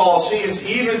indebted to the Paulicians,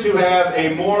 even to have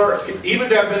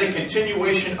been a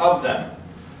continuation of them.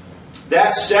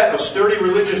 That set of sturdy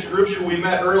religious groups who we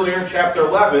met earlier in chapter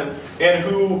 11 and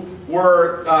who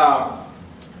were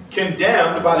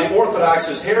condemned by the Orthodox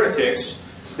as heretics,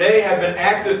 there have been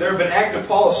active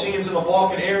Paulicians in the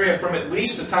Balkan area from at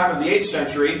least the time of the 8th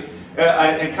century,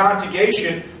 and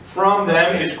conjugation from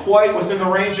them is quite within the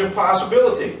range of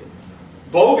possibility.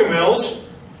 Bogomils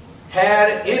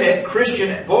had in it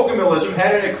Bogomilism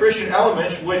had in it Christian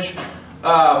elements which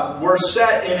were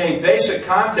set in a basic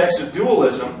context of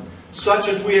dualism, such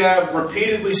as we have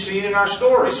repeatedly seen in our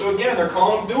story. So again, they're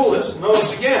calling them dualists.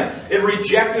 Notice again, it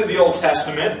rejected the Old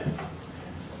Testament.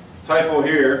 Typo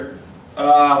here.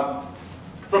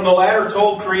 From the latter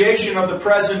told creation of the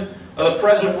present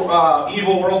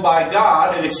evil world by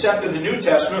God, it accepted the New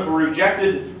Testament, but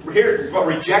rejected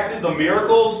the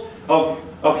miracles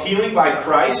of healing by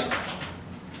Christ.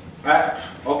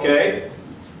 Okay.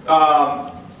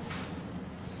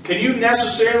 Can you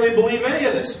necessarily believe any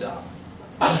of this stuff?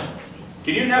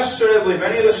 Can you necessarily believe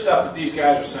any of this stuff that these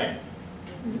guys are saying?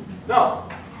 No.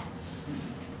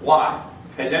 Why?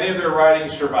 Has any of their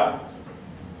writings survived?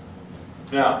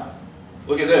 Now,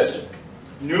 look at this.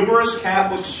 Numerous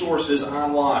Catholic sources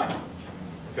online,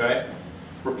 okay,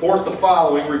 report the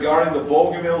following regarding the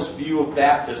Bogomils' view of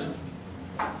baptism.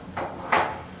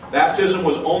 Baptism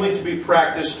was only to be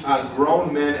practiced on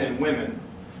grown men and women.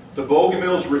 The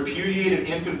Bogomils repudiated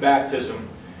infant baptism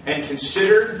and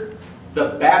considered the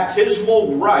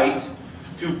baptismal rite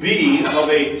to be of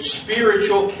a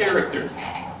spiritual character,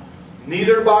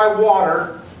 neither by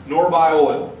water nor by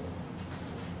oil.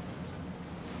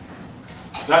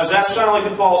 Now, does that sound like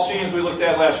the Paulicians we looked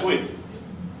at last week?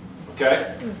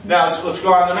 Okay. Now, let's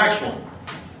go on to the next one.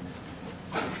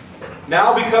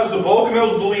 Now, because the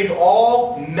Bogomils believed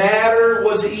all matter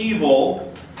was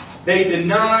evil, they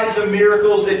denied the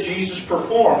miracles that Jesus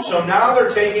performed. So now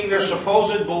they're taking their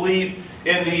supposed belief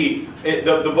in the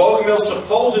Bogomils'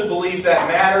 supposed belief that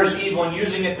matter is evil and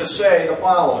using it to say the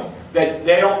following: that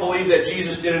they don't believe that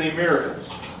Jesus did any miracles.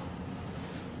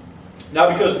 Now,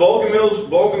 because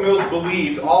Bogomils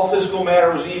believed all physical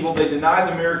matter was evil, they denied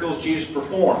the miracles Jesus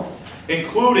performed,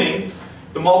 including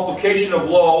the multiplication of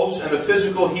loaves and the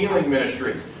physical healing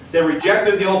ministry. They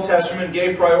rejected the Old Testament and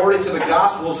gave priority to the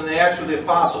Gospels and the Acts of the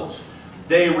Apostles.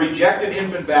 They rejected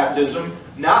infant baptism,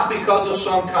 not because of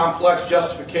some complex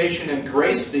justification and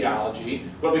grace theology,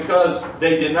 but because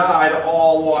they denied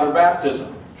all water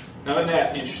baptism. Now, isn't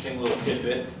that an interesting little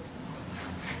tidbit?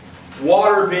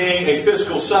 Water being a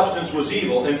physical substance was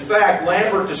evil. In fact,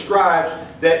 Lambert describes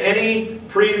that any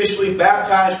previously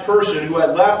baptized person who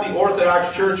had left the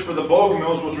Orthodox Church for the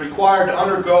Bogomils was required to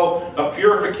undergo a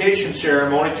purification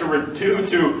ceremony to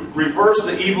reverse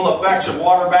the evil effects of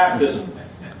water baptism.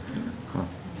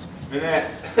 And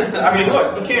that, I mean,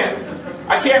 look,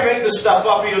 I can't make this stuff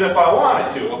up even if I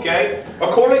wanted to, okay?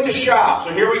 According to Schaff,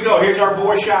 so here we go, here's our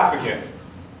boy Schaff again.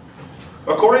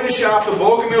 According to Schaff, the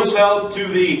Bogomils held to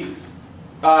the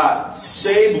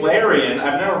Sablarian,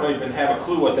 I've never really even have a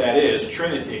clue what that is,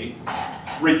 Trinity,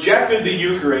 rejected the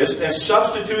Eucharist and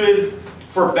substituted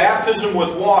for baptism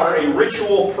with water a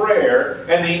ritual prayer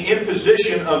and the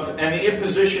imposition of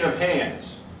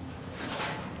hands.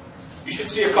 You should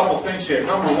see a couple things here.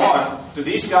 Number one, do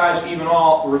these guys even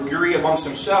all agree amongst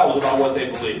themselves about what they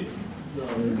believe?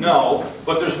 No,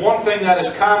 but there's one thing that is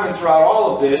common throughout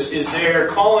all of this is they're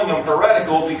calling them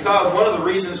heretical because one of the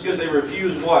reasons because they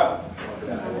refuse what?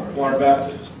 Water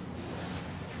baptism.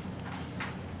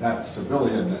 That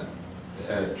Sibylian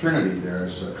Trinity there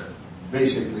is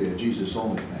basically a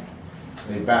Jesus-only thing.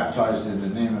 They baptized in the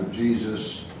name of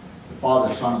Jesus, the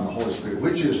Father, Son, and the Holy Spirit,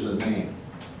 which is the name.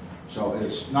 So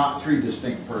it's not three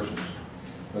distinct persons,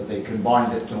 but they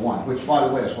combined it to one, which, by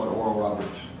the way, is what Oral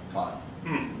Roberts taught.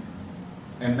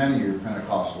 And many of your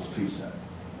Pentecostals teach that.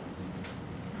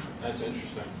 That's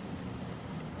interesting.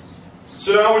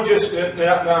 So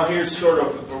now here's sort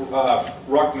of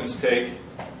Ruckman's take.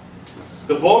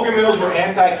 The Bogomils were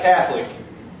anti-Catholic.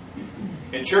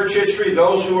 In church history,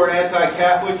 those who are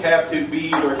anti-Catholic have to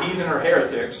be either heathen or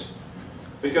heretics,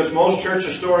 because most church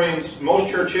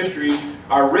histories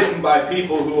are written by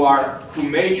people who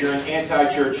major in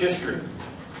anti-church history.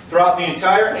 Throughout the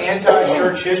entire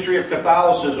anti-church history of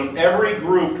Catholicism, every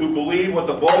group who believed what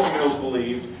the Bogomils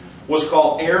believed was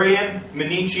called Arian,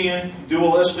 Manichean,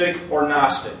 dualistic, or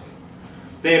Gnostic.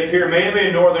 They appear mainly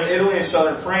in northern Italy and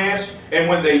southern France, and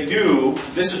when they do,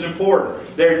 this is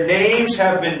important, their names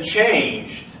have been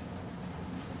changed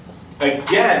in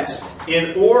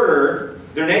order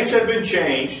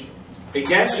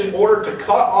to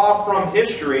cut off from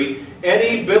history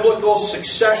any biblical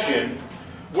succession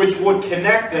which would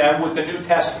connect them with the New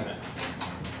Testament.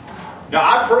 Now,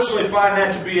 I personally find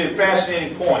that to be a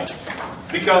fascinating point.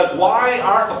 Because why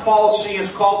aren't the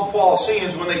Paulicians called the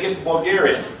Paulicians when they get to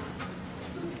Bulgaria?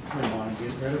 They want to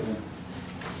get rid of them.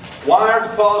 Why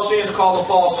aren't the Paulicians called the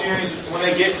Paulicians when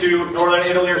they get to northern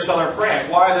Italy or southern France?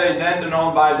 Why are they then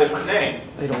known by a different name?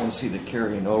 They don't want to see the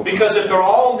carrying over. Because if they're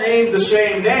all named the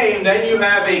same name, then you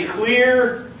have a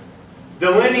clear,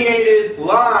 delineated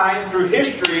line through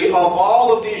history of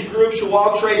all of these groups who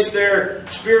all trace their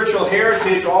spiritual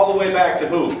heritage all the way back to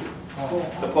who?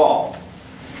 To Paul.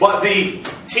 But the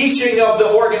teaching of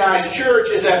the organized church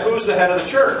is that who's the head of the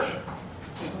church?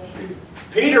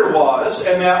 Peter was,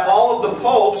 and that all of the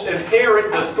popes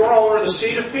inherit the throne or the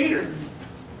seat of Peter.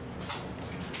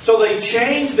 So they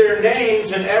changed their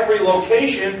names in every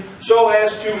location so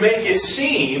as to make it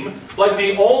seem like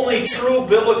the only true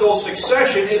biblical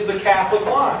succession is the Catholic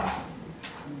line.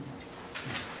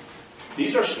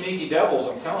 These are sneaky devils,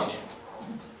 I'm telling you.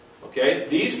 Okay?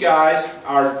 These guys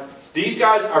are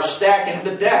stacking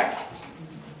the deck,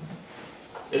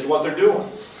 is what they're doing.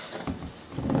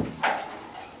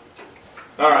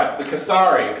 Alright, the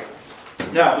Cathari.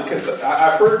 Now,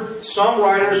 I've heard some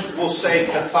writers will say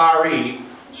Cathari,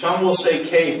 some will say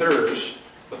Cathars,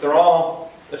 but they're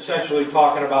all essentially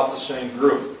talking about the same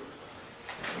group.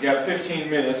 We got 15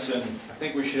 minutes, and I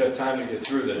think we should have time to get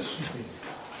through this.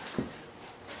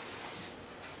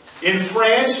 In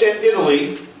France and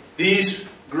Italy, these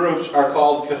groups are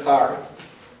called Cathari.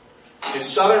 In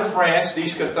southern France,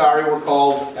 these Cathari were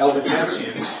called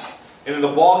Albigensians, and in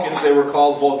the Balkans, they were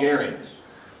called Bulgarians.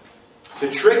 The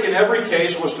trick in every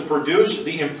case was to produce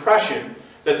the impression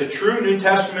that the true New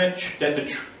Testament,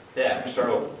 the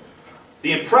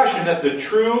impression that the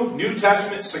true New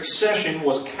Testament succession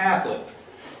was Catholic,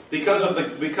 because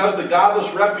the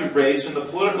godless reprobates in the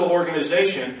political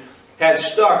organization had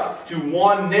stuck to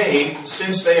one name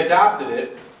since they adopted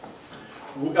it,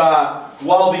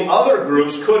 while the other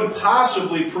groups couldn't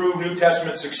possibly prove New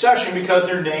Testament succession because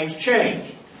their names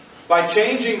changed. By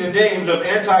changing the names of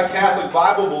anti-Catholic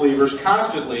Bible believers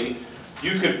constantly,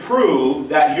 you could prove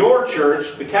that your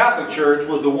church, the Catholic Church,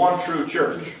 was the one true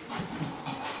church.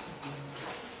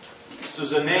 This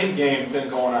is a name game thing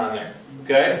going on there.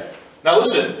 Okay? Now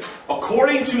listen,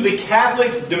 according to the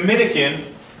Catholic Dominican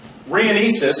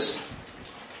Renaissance,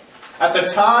 at the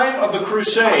time of the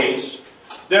Crusades,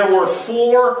 there were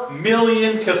 4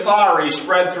 million Cathari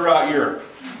spread throughout Europe.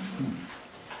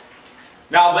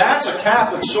 Now that's a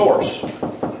Catholic source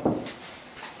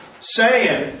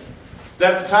saying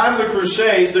that at the time of the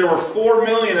Crusades there were 4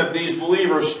 million of these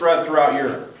believers spread throughout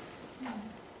Europe.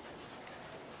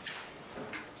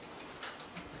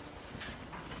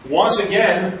 Once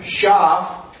again,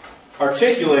 Schaff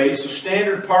articulates the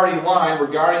standard party line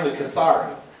regarding the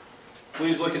Cathari.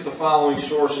 Please look at the following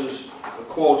sources, the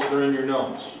quotes that are in your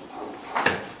notes.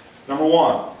 Number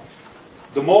 1.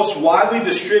 The most widely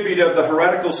distributed of the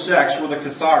heretical sects were the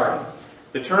Cathari.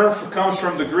 The term comes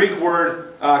from the Greek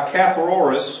word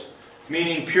katharos,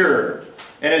 meaning pure,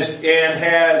 and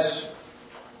has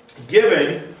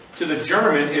given to the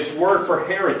German its word for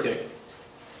heretic.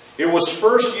 It was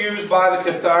first used by the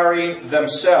Cathari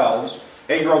themselves,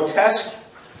 a grotesque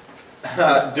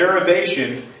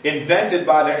derivation invented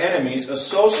by their enemies,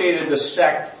 associated the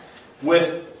sect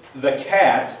with the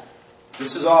cat.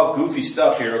 This is all goofy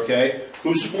stuff here, okay?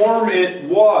 Whose form it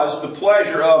was the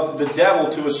pleasure of the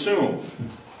devil to assume.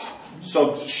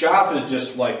 So Schaff is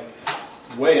just like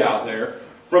way out there.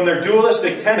 From their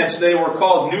dualistic tenets, they were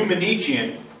called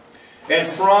Numanician. And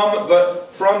from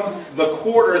the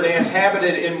quarter they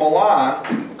inhabited in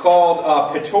Milan, called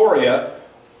Pittoria.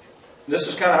 This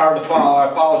is kind of hard to follow. I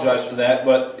apologize for that,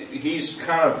 but he's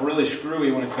kind of really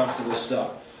screwy when it comes to this stuff.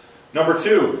 Number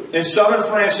 2, in southern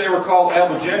France they were called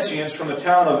Albigensians from the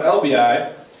town of Albi,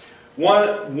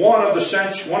 one of the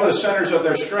centers of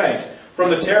their strength. From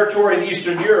the territory in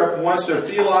Eastern Europe, once their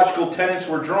theological tenets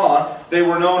were drawn, they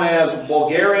were known as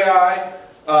Bulgarii,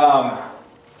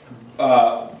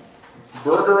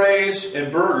 Burgeres,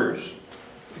 and Burgers.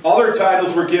 Other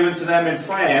titles were given to them in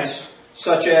France,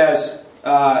 such as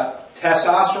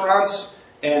Tesserants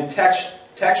and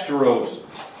Texturos.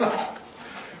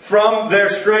 From their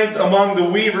strength among the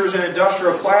weavers and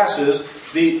industrial classes,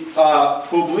 the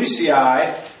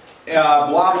Publicii,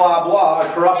 blah, blah, blah, a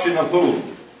corruption of who?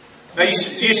 Now you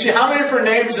see how many different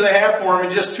names do they have for them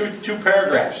in just two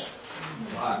paragraphs?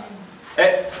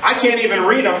 I can't even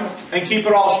read them and keep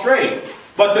it all straight.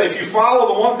 But if you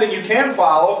follow the one thing you can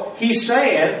follow, he's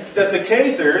saying that the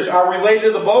Cathars are related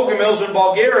to the Bogomils in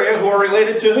Bulgaria, who are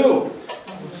related to who?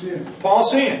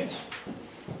 Paulicians.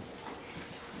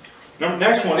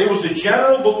 Next one. It was the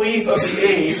general belief of the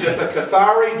age that the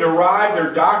Cathari derived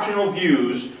their doctrinal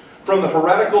views from the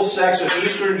heretical sects of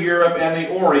Eastern Europe and the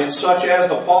Orient, such as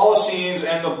the Paulicians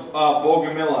and the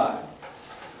Bogomili.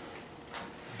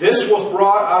 This was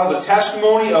brought out of the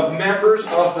testimony of members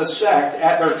of the sect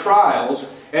at their trials,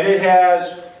 and it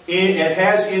has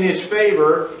in its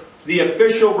favor the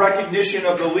official recognition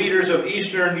of the leaders of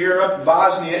Eastern Europe,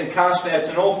 Bosnia, and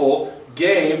Constantinople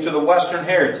gave to the Western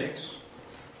heretics.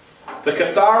 The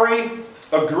Cathari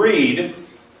agreed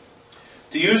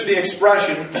to use the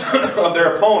expression of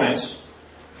their opponents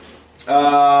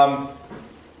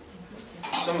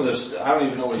some of this, I don't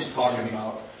even know what he's talking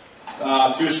about.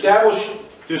 To establish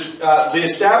the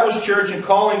established church and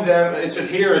calling them, it's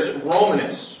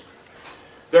Romanists.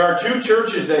 There are two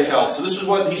churches they held. So this is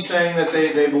what he's saying that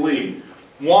they believe.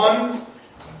 One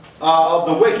of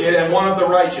the wicked and one of the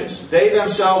righteous. They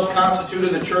themselves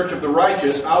constituted the church of the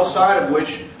righteous, outside of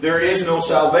which there is no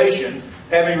salvation,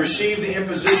 having received the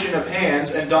imposition of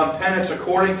hands and done penance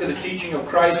according to the teaching of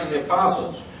Christ and the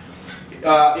apostles.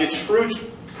 Its fruits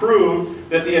proved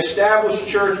that the established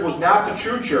church was not the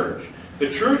true church. The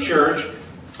true church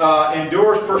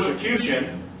endures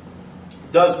persecution,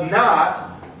 does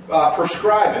not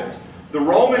prescribe it. The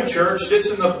Roman church sits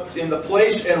in the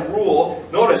place and rule,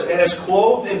 notice, and is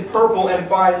clothed in purple and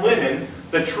fine linen.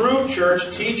 The true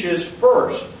church teaches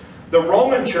first. The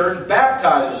Roman church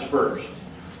baptizes first.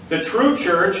 The true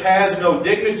church has no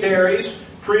dignitaries,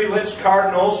 prelates,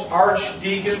 cardinals,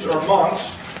 archdeacons, or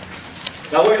monks.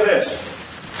 Now look at this.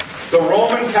 The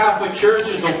Roman Catholic Church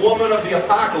is the woman of the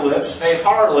apocalypse, a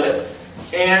harlot,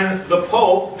 and the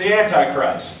Pope, the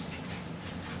Antichrist.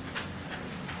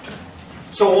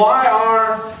 So why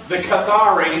are the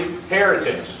Cathars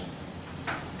heretics?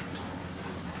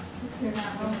 Because they're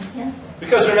not Roman Catholic.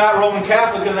 Because they're not Roman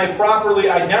Catholic and they properly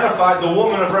identified the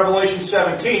woman of Revelation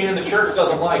 17 and the church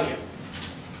doesn't like it.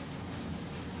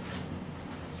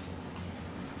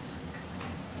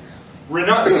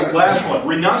 Last one.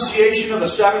 Renunciation of the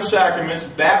seven sacraments.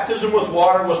 Baptism with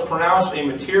water was pronounced a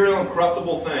material and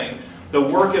corruptible thing, the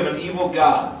work of an evil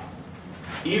God.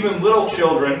 Even little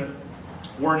children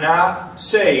were not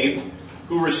saved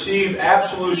who received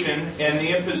absolution and the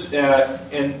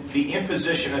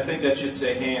imposition, I think that should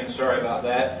say hand, sorry about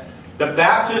that. The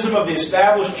baptism of the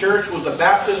established church was the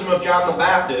baptism of John the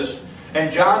Baptist, and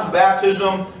John's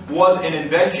baptism was an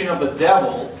invention of the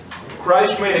devil.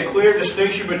 Christ made a clear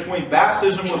distinction between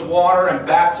baptism with water and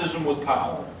baptism with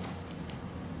power.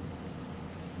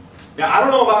 Now, I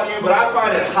don't know about you, but I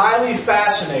find it highly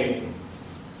fascinating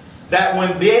that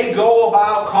when they go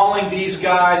about calling these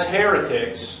guys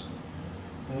heretics,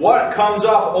 what comes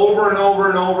up over and over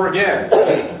and over again?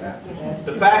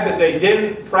 The fact that they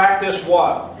didn't practice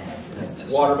what?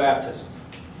 Water baptism.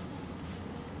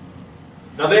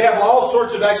 Now, they have all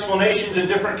sorts of explanations and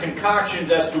different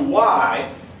concoctions as to why,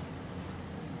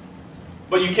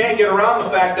 but you can't get around the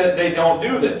fact that they don't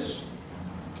do this.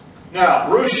 Now,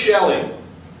 Bruce Shelley,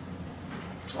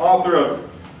 author of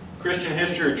Christian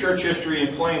history or church history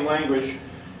in plain language,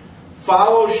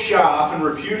 follows Schaff in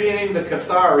repudiating the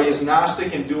Cathars as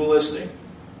Gnostic and dualistic.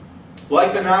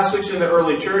 Like the Gnostics in the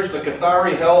early church, the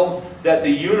Cathars held that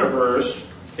the universe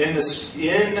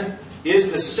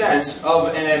is the sense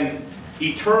of an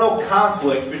eternal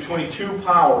conflict between two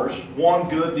powers, one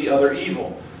good, the other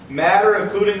evil. Matter,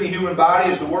 including the human body,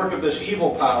 is the work of this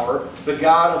evil power, the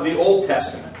God of the Old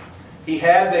Testament. He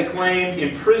had, they claimed,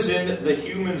 imprisoned the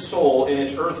human soul in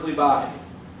its earthly body.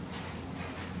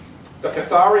 The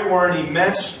Cathars were an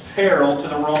immense peril to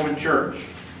the Roman Church.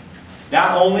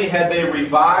 Not only had they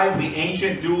revived the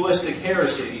ancient dualistic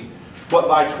heresy, but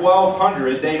by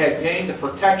 1200 they had gained the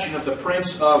protection of the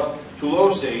Prince of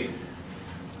Toulouse,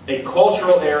 a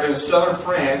cultural area in southern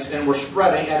France, and were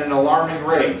spreading at an alarming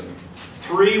rate.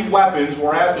 3 weapons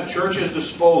were at the church's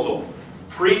disposal: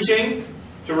 preaching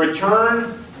to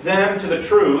return them to the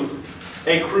truth,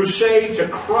 a crusade to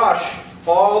crush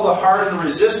all the hardened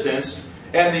resistance,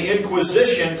 and the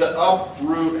Inquisition to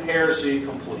uproot heresy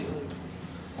completely.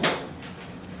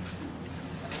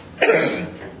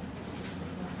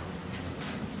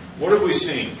 What have we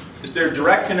seen? Is there a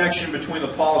direct connection between the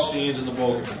Paulistines and the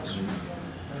Bogomils?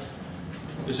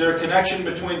 Is there a connection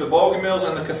between the Bogomils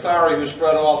and the Cathars who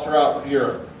spread all throughout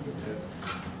Europe?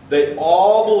 They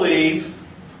all believe,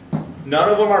 none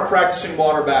of them are practicing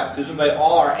water baptism. They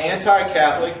all are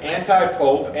anti-Catholic,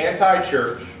 anti-Pope,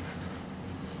 anti-Church.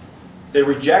 They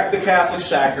reject the Catholic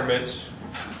sacraments.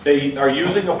 They are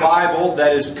using a Bible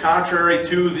that is contrary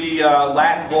to the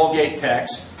Latin Vulgate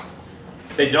text.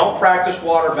 They don't practice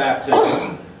water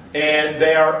baptism. And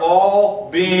they are all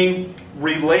being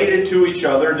related to each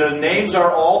other. The names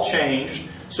are all changed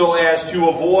so as to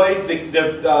avoid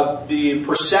the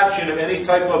perception of any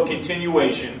type of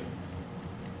continuation.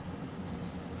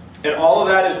 And all of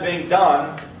that is being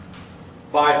done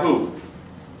by who?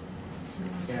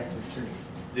 Catholic Church.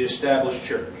 The established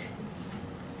church.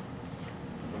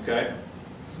 Okay?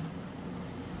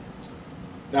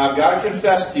 Now I've got to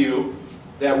confess to you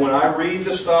that when I read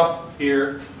the stuff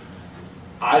here,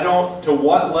 I don't, to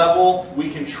what level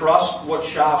we can trust what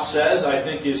Schaff says, I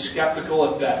think is skeptical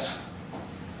at best.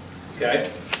 Okay?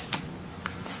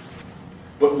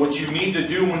 But what you need to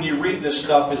do when you read this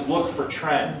stuff is look for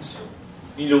trends.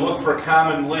 You need to look for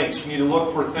common links. You need to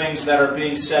look for things that are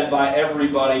being said by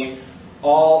everybody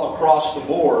all across the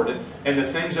board. And the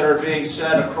things that are being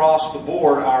said across the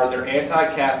board are they're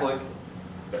anti-Catholic,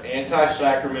 they're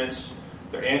anti-sacraments,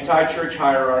 they're anti-church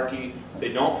hierarchy, they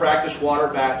don't practice water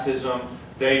baptism,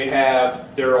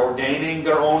 they're ordaining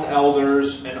their own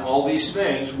elders, and all these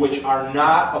things which are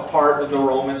not a part of the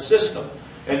Roman system.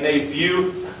 And they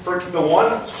view, for the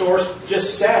one source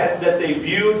just said that they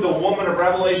viewed the woman of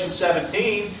Revelation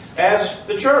 17 as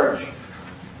the church.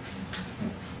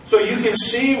 So you can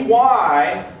see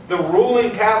why the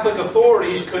ruling Catholic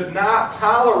authorities could not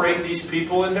tolerate these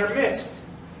people in their midst.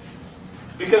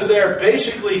 Because they are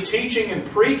basically teaching and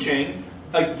preaching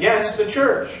against the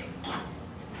church.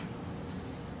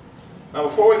 Now,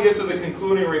 before we get to the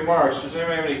concluding remarks, does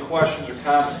anybody have any questions or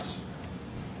comments?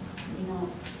 You know,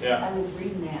 Yeah. I was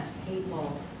reading that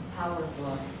Papal Power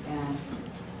book, and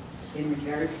in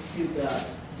regards to the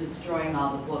destroying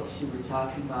all the books you were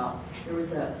talking about, there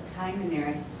was a time in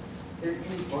there,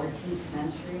 13th, 14th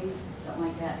century, something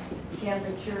like that. The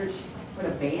Catholic Church put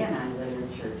a ban on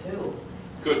literature too.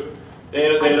 Good.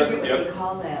 I forget what Yep. they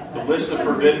call that. The but- list of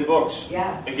forbidden books.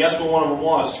 Yeah. And guess what one of them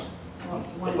was? Well,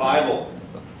 The one of Bible.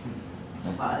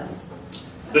 them was.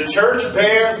 The church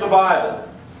bans the Bible.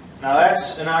 Now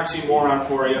that's an oxymoron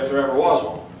for you if there ever was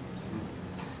one.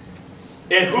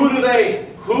 And who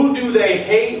do they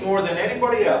hate more than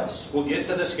anybody else? We'll get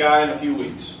to this guy in a few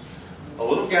weeks. A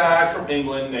little guy from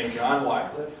England named John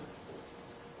Wycliffe,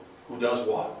 who does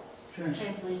what?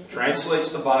 Translates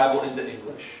the Bible into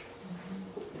English.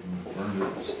 Burned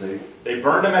at the stake. They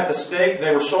burned him at the stake.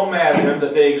 They were so mad at him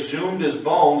that they exhumed his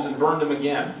bones and burned him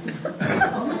again.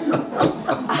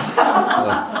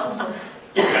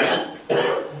 Okay?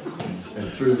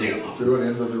 And threw it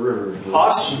into the river.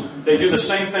 Huss, they do the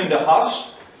same thing to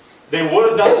Huss. They would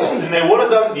have done, and they would have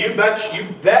done. You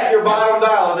bet your bottom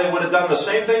dollar they would have done the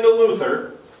same thing to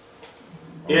Luther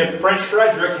if Prince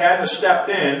Frederick hadn't stepped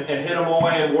in and hid him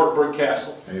away in Wartburg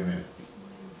Castle. Amen.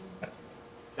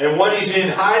 And when he's in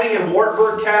hiding in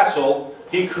Wartburg Castle,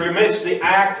 he commits the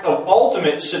act of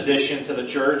ultimate sedition to the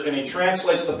church, and he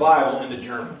translates the Bible into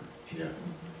German Yeah.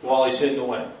 while he's hidden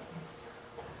away.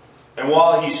 And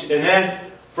then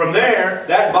from there,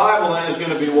 that Bible then is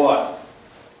going to be what?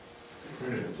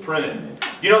 Printed.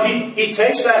 You know, he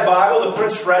takes that Bible to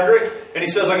Prince Frederick and he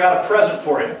says, "I got a present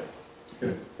for you."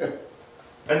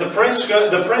 And the prince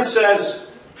says,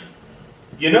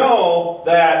 "You know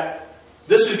that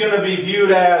this is going to be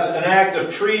viewed as an act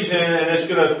of treason, and it's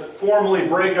going to formally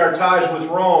break our ties with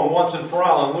Rome once and for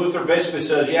all." And Luther basically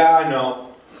says, "Yeah, I know."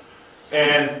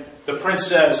 And the prince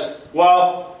says,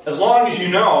 "Well, as long as you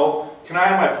know, can I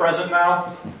have my present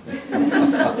now?"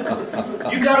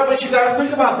 But you got to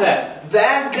think about that.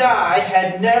 That guy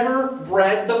had never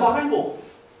read the Bible.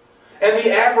 And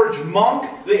the average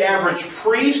monk, the average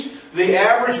priest, the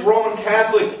average Roman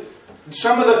Catholic,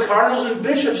 some of the cardinals and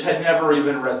bishops had never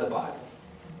even read the Bible.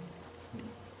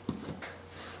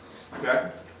 Okay?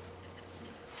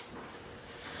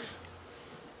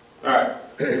 Alright.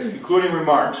 Concluding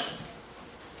remarks.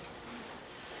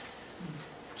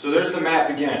 So there's the map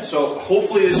again. So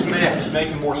hopefully this map is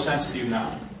making more sense to you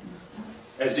now.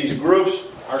 As these groups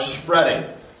are spreading.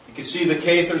 You can see the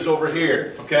Cathars over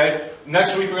here. Okay?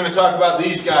 Next week we're going to talk about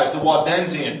these guys. The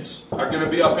Waldensians are going to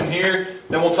be up in here.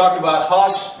 Then we'll talk about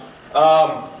Huss.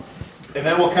 And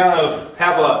then we'll kind of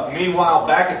have a meanwhile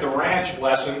back at the ranch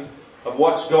lesson of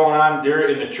what's going on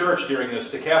in the church during this,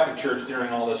 the Catholic Church during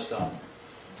all this stuff.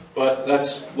 But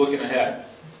that's looking ahead.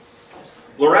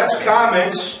 Loret's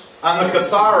comments on the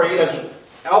Cathari as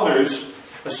elders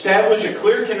establish a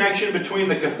clear connection between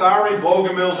the Cathari,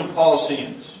 Bogomils, and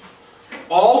Paulicians.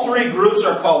 All three groups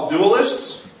are called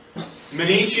dualists,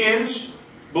 Manicheans,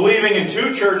 believing in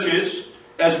two churches,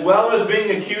 as well as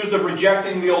being accused of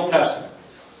rejecting the Old Testament.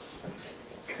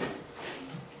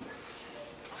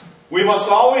 We must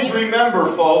always remember,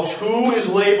 folks, who is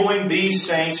labeling these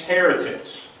saints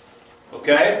heretics.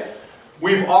 Okay?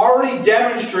 We've already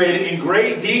demonstrated in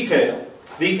great detail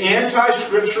the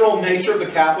anti-scriptural nature of the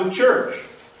Catholic Church.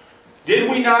 Did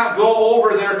we not go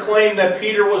over their claim that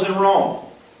Peter was in Rome?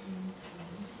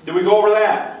 Did we go over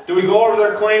that? Did we go over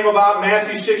their claim about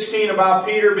Matthew 16 about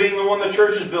Peter being the one the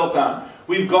church is built on?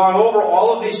 We've gone over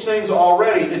all of these things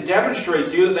already to demonstrate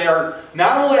to you that they are,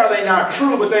 not only are they not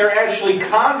true, but they are actually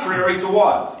contrary to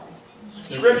what?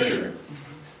 Scripture.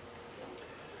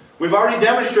 We've already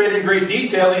demonstrated in great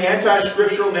detail the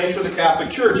anti-scriptural nature of the Catholic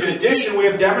Church. In addition, we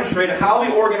have demonstrated how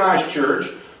the organized church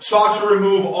sought to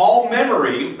remove all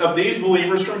memory of these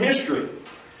believers from history.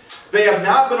 They have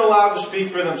not been allowed to speak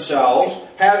for themselves,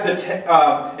 and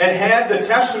had the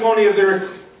testimony of their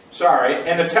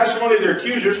and the testimony of their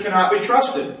accusers cannot be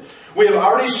trusted. We have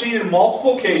already seen in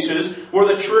multiple cases where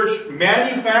the church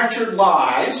manufactured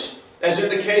lies, as in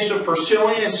the case of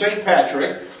Priscillian and St.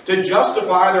 Patrick, to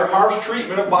justify their harsh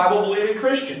treatment of Bible-believing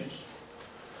Christians.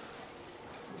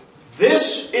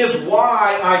 This is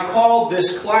why I called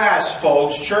this class,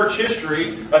 folks, Church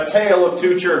History, A Tale of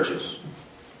Two Churches.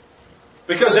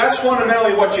 Because that's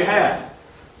fundamentally what you have.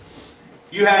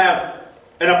 You have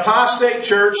an apostate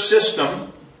church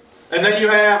system, and then you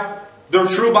have the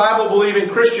true Bible-believing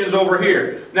Christians over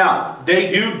here. Now, they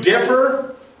do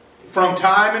differ from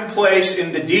time and place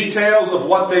in the details of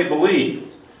what they believed.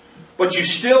 But you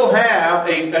still have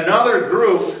another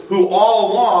group who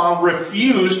all along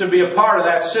refused to be a part of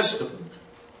that system.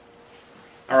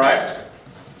 Alright?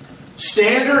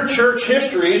 Standard church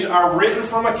histories are written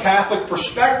from a Catholic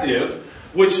perspective,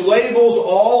 which labels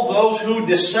all those who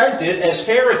dissented as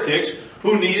heretics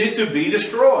who needed to be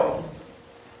destroyed.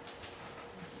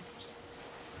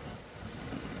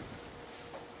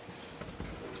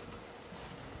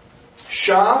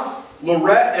 Schaff,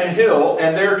 Lorette, and Hill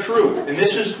and their troop, and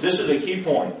this is a key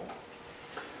point,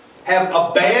 have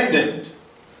abandoned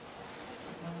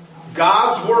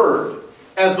God's Word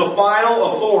as the final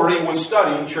authority when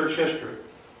studying church history.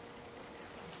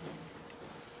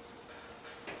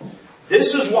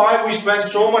 This is why we spent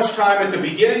so much time at the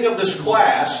beginning of this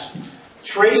class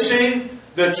tracing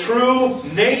the true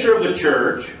nature of the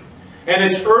church and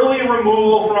its early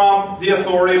removal from the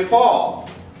authority of Paul.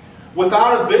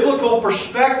 Without a biblical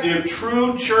perspective,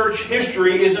 true church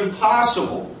history is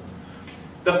impossible.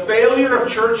 The failure of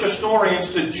church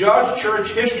historians to judge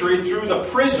church history through the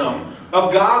prism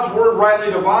of God's Word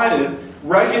rightly divided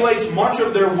regulates much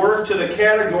of their work to the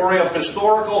category of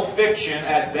historical fiction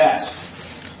at best.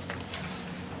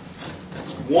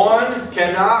 One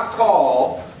cannot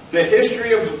call the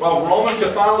history of Roman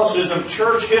Catholicism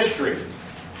church history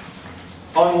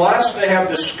unless they have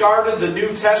discarded the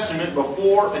New Testament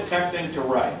before attempting to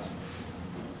write.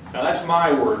 Now that's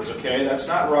my words, okay? That's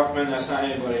not Ruckman, that's not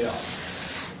anybody else.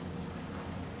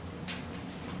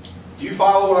 Do you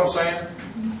follow what I'm saying?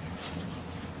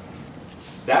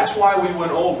 That's why we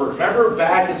went over. Remember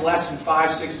back in lesson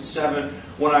 5, 6, and 7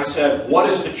 when I said, what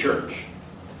is the church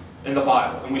in the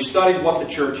Bible? And we studied what the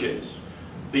church is.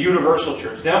 The universal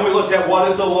church. Then we looked at what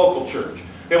is the local church.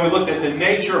 Then we looked at the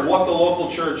nature of what the local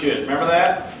church is. Remember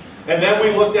that? And then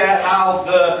we looked at how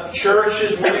the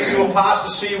churches went into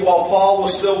apostasy while Paul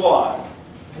was still what?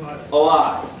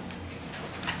 Alive.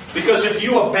 Because if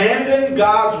you abandon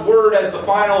God's Word as the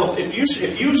final, if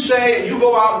you say and you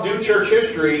go out and do church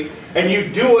history and you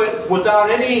do it without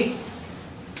having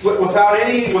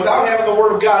the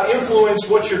Word of God influence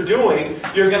what you're doing,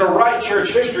 you're going to write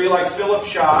church history like Philip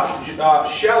Schaff,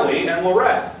 Shelley, and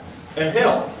Lorette, and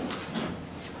Hill.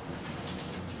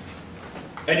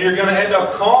 And you're going to end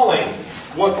up calling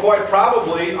what quite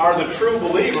probably are the true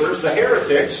believers, the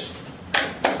heretics,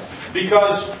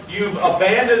 because you've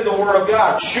abandoned the Word of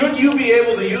God. Should you be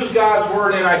able to use God's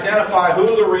Word and identify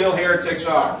who the real heretics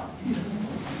are?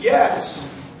 Yes.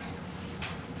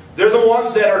 They're the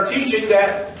ones that are teaching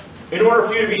that in order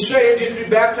for you to be saved, you have to be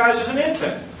baptized as an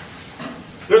infant.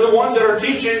 They're the ones that are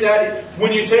teaching that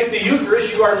when you take the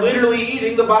Eucharist, you are literally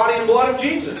eating the body and blood of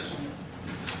Jesus.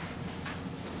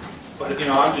 But,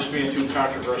 I'm just being too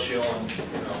controversial and,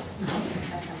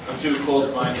 I'm too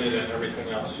close-minded and everything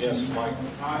else. Yes, Mike?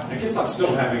 I guess I'm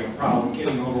still having a problem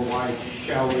getting over why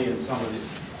Shelley and some of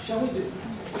it. Shelley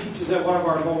teaches at one of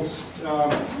our most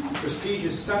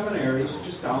prestigious seminaries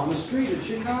just down the street in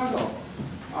Chicago.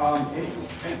 And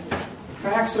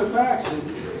facts are facts.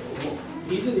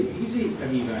 He's an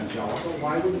evangelical.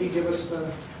 Why wouldn't he give us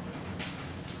the...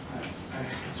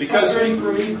 It's frustrating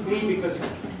for me because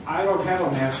I don't have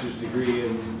a master's degree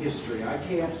in history. I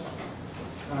can't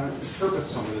interpret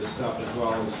some of this stuff as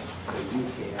well as you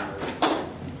can.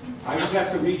 I just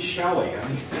have to read Shelley.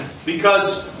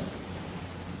 Because,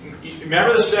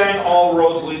 remember the saying, all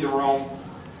roads lead to Rome?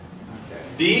 Okay.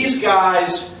 These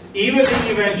guys, even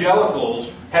the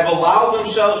evangelicals, have allowed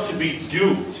themselves to be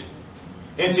duped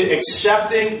into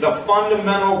accepting the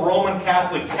fundamental Roman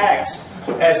Catholic text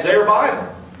as their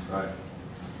Bible. Right.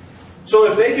 So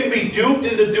if they can be duped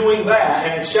into doing that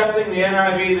and accepting the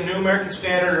NIV, the New American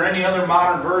Standard, or any other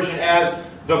modern version as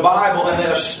the Bible, and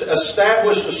then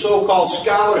establish the so-called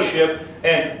scholarship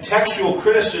and textual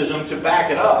criticism to back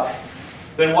it up,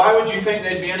 then why would you think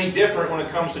they'd be any different when it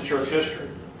comes to church history?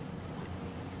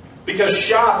 Because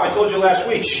Schaff, I told you last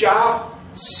week, Schaff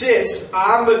sits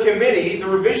on the committee, the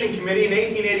revision committee in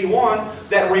 1881,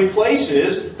 that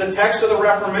replaces the text of the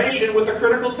Reformation with the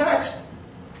critical text.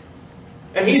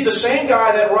 And he's the same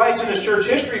guy that writes in his church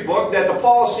history book that the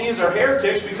Paulicians are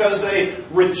heretics because they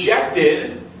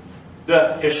rejected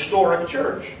the historic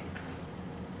church.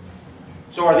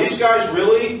 So are these guys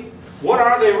really, what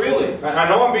are they really? I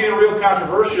know I'm being real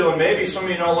controversial and maybe some of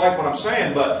you don't like what I'm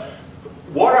saying, but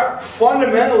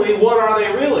fundamentally, what are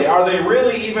they really? Are they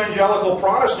really evangelical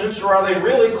Protestants or are they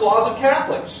really closet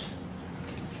Catholics?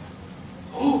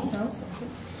 Sounds like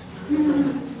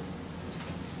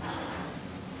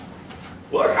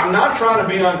Look, I'm not trying to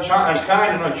be unkind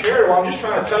and uncharitable. I'm just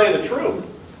trying to tell you the truth.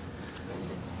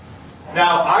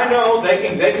 Now, I know they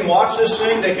can watch this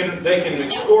thing. They can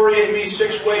excoriate me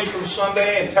 6 ways from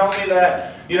Sunday and tell me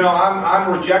that,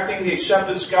 I'm rejecting the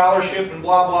accepted scholarship and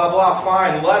blah, blah, blah.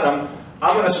 Fine, let them.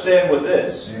 I'm going to stand with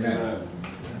this. Amen.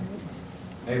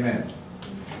 Amen.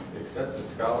 Accepted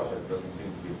scholarship doesn't seem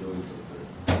to be doing something.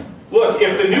 Look,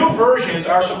 if the new versions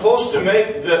are supposed to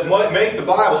make the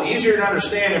Bible easier to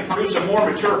understand and produce a more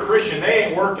mature Christian, they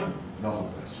ain't working. No,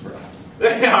 that's right.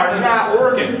 They are not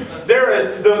working.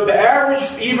 The average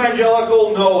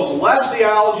evangelical knows less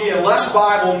theology and less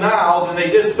Bible now than they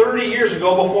did 30 years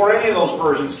ago before any of those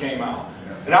versions came out.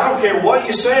 And I don't care what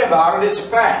you say about it, it's a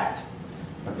fact.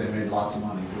 But they made lots of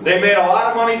money. They made a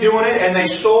lot of money doing it, and they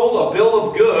sold a bill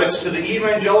of goods to the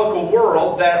evangelical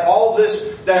world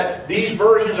that these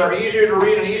versions are easier to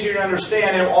read and easier to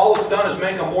understand, and all it's done is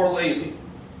make them more lazy.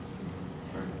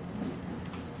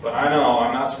 But I know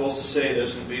I'm not supposed to say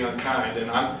this and be unkind, and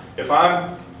I get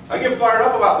fired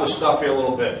up about this stuff here a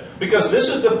little bit, because this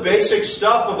is the basic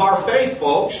stuff of our faith,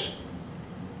 folks.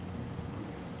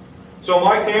 So,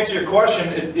 Mike, to answer your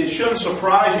question, it shouldn't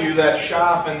surprise you that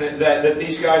Schaff and that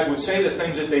these guys would say the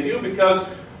things that they do, because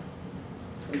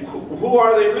who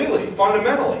are they really,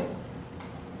 fundamentally?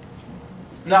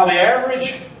 Now, the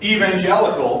average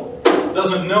evangelical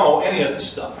doesn't know any of this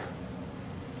stuff.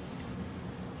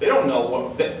 They don't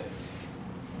know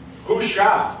who's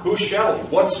Schaff, who's Shelley,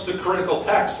 what's the critical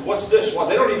text, what's this, what.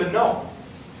 They don't even know.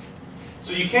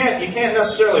 So you can't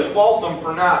necessarily fault them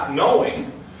for not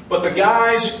knowing, but the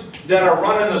guys that are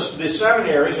running the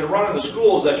seminaries and running the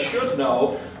schools that should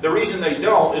know, the reason they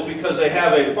don't is because they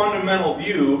have a fundamental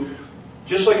view,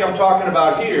 just like I'm talking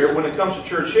about here, when it comes to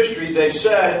church history, they've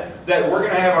said that we're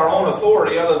going to have our own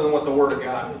authority other than what the Word of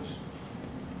God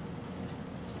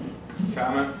is.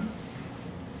 Comment?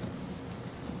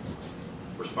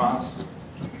 Response?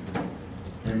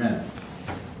 Amen.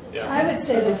 Yeah. I would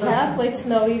say the Catholics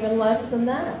know even less than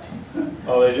that.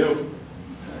 Oh, they do.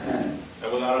 And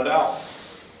without a doubt.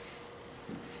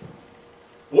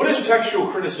 What is textual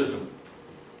criticism?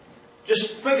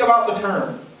 Just think about the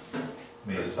term.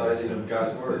 Criticizing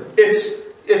God's Word.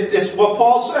 It's what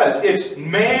Paul says. It's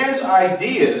man's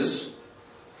ideas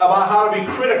about how to be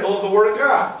critical of the Word of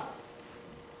God.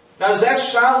 Now, does that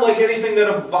sound like anything that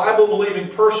a Bible-believing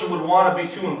person would want to be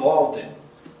too involved in?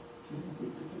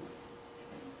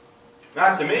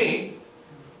 Not to me.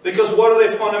 Because what are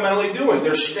they fundamentally doing?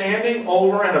 They're standing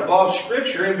over and above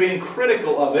Scripture and being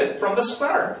critical of it from the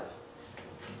start.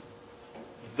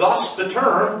 Thus the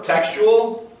term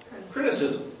textual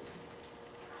criticism.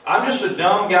 I'm just a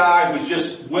dumb guy who's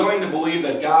just willing to believe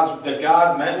that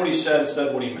God meant what He said and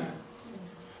said what He meant.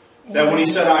 That when He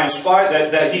said I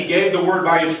inspired, that He gave the Word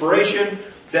by inspiration,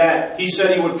 that He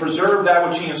said He would preserve that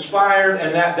which He inspired,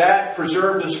 and that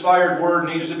preserved, inspired Word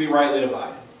needs to be rightly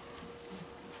divided.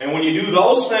 And when you do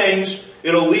those things,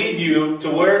 it'll lead you to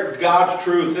where God's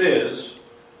truth is,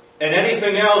 and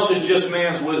anything else is just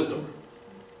man's wisdom.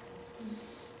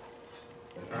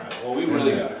 All right. Well, we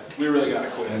really got to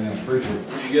quit. And then preacher.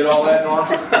 Did you get all that, Norm?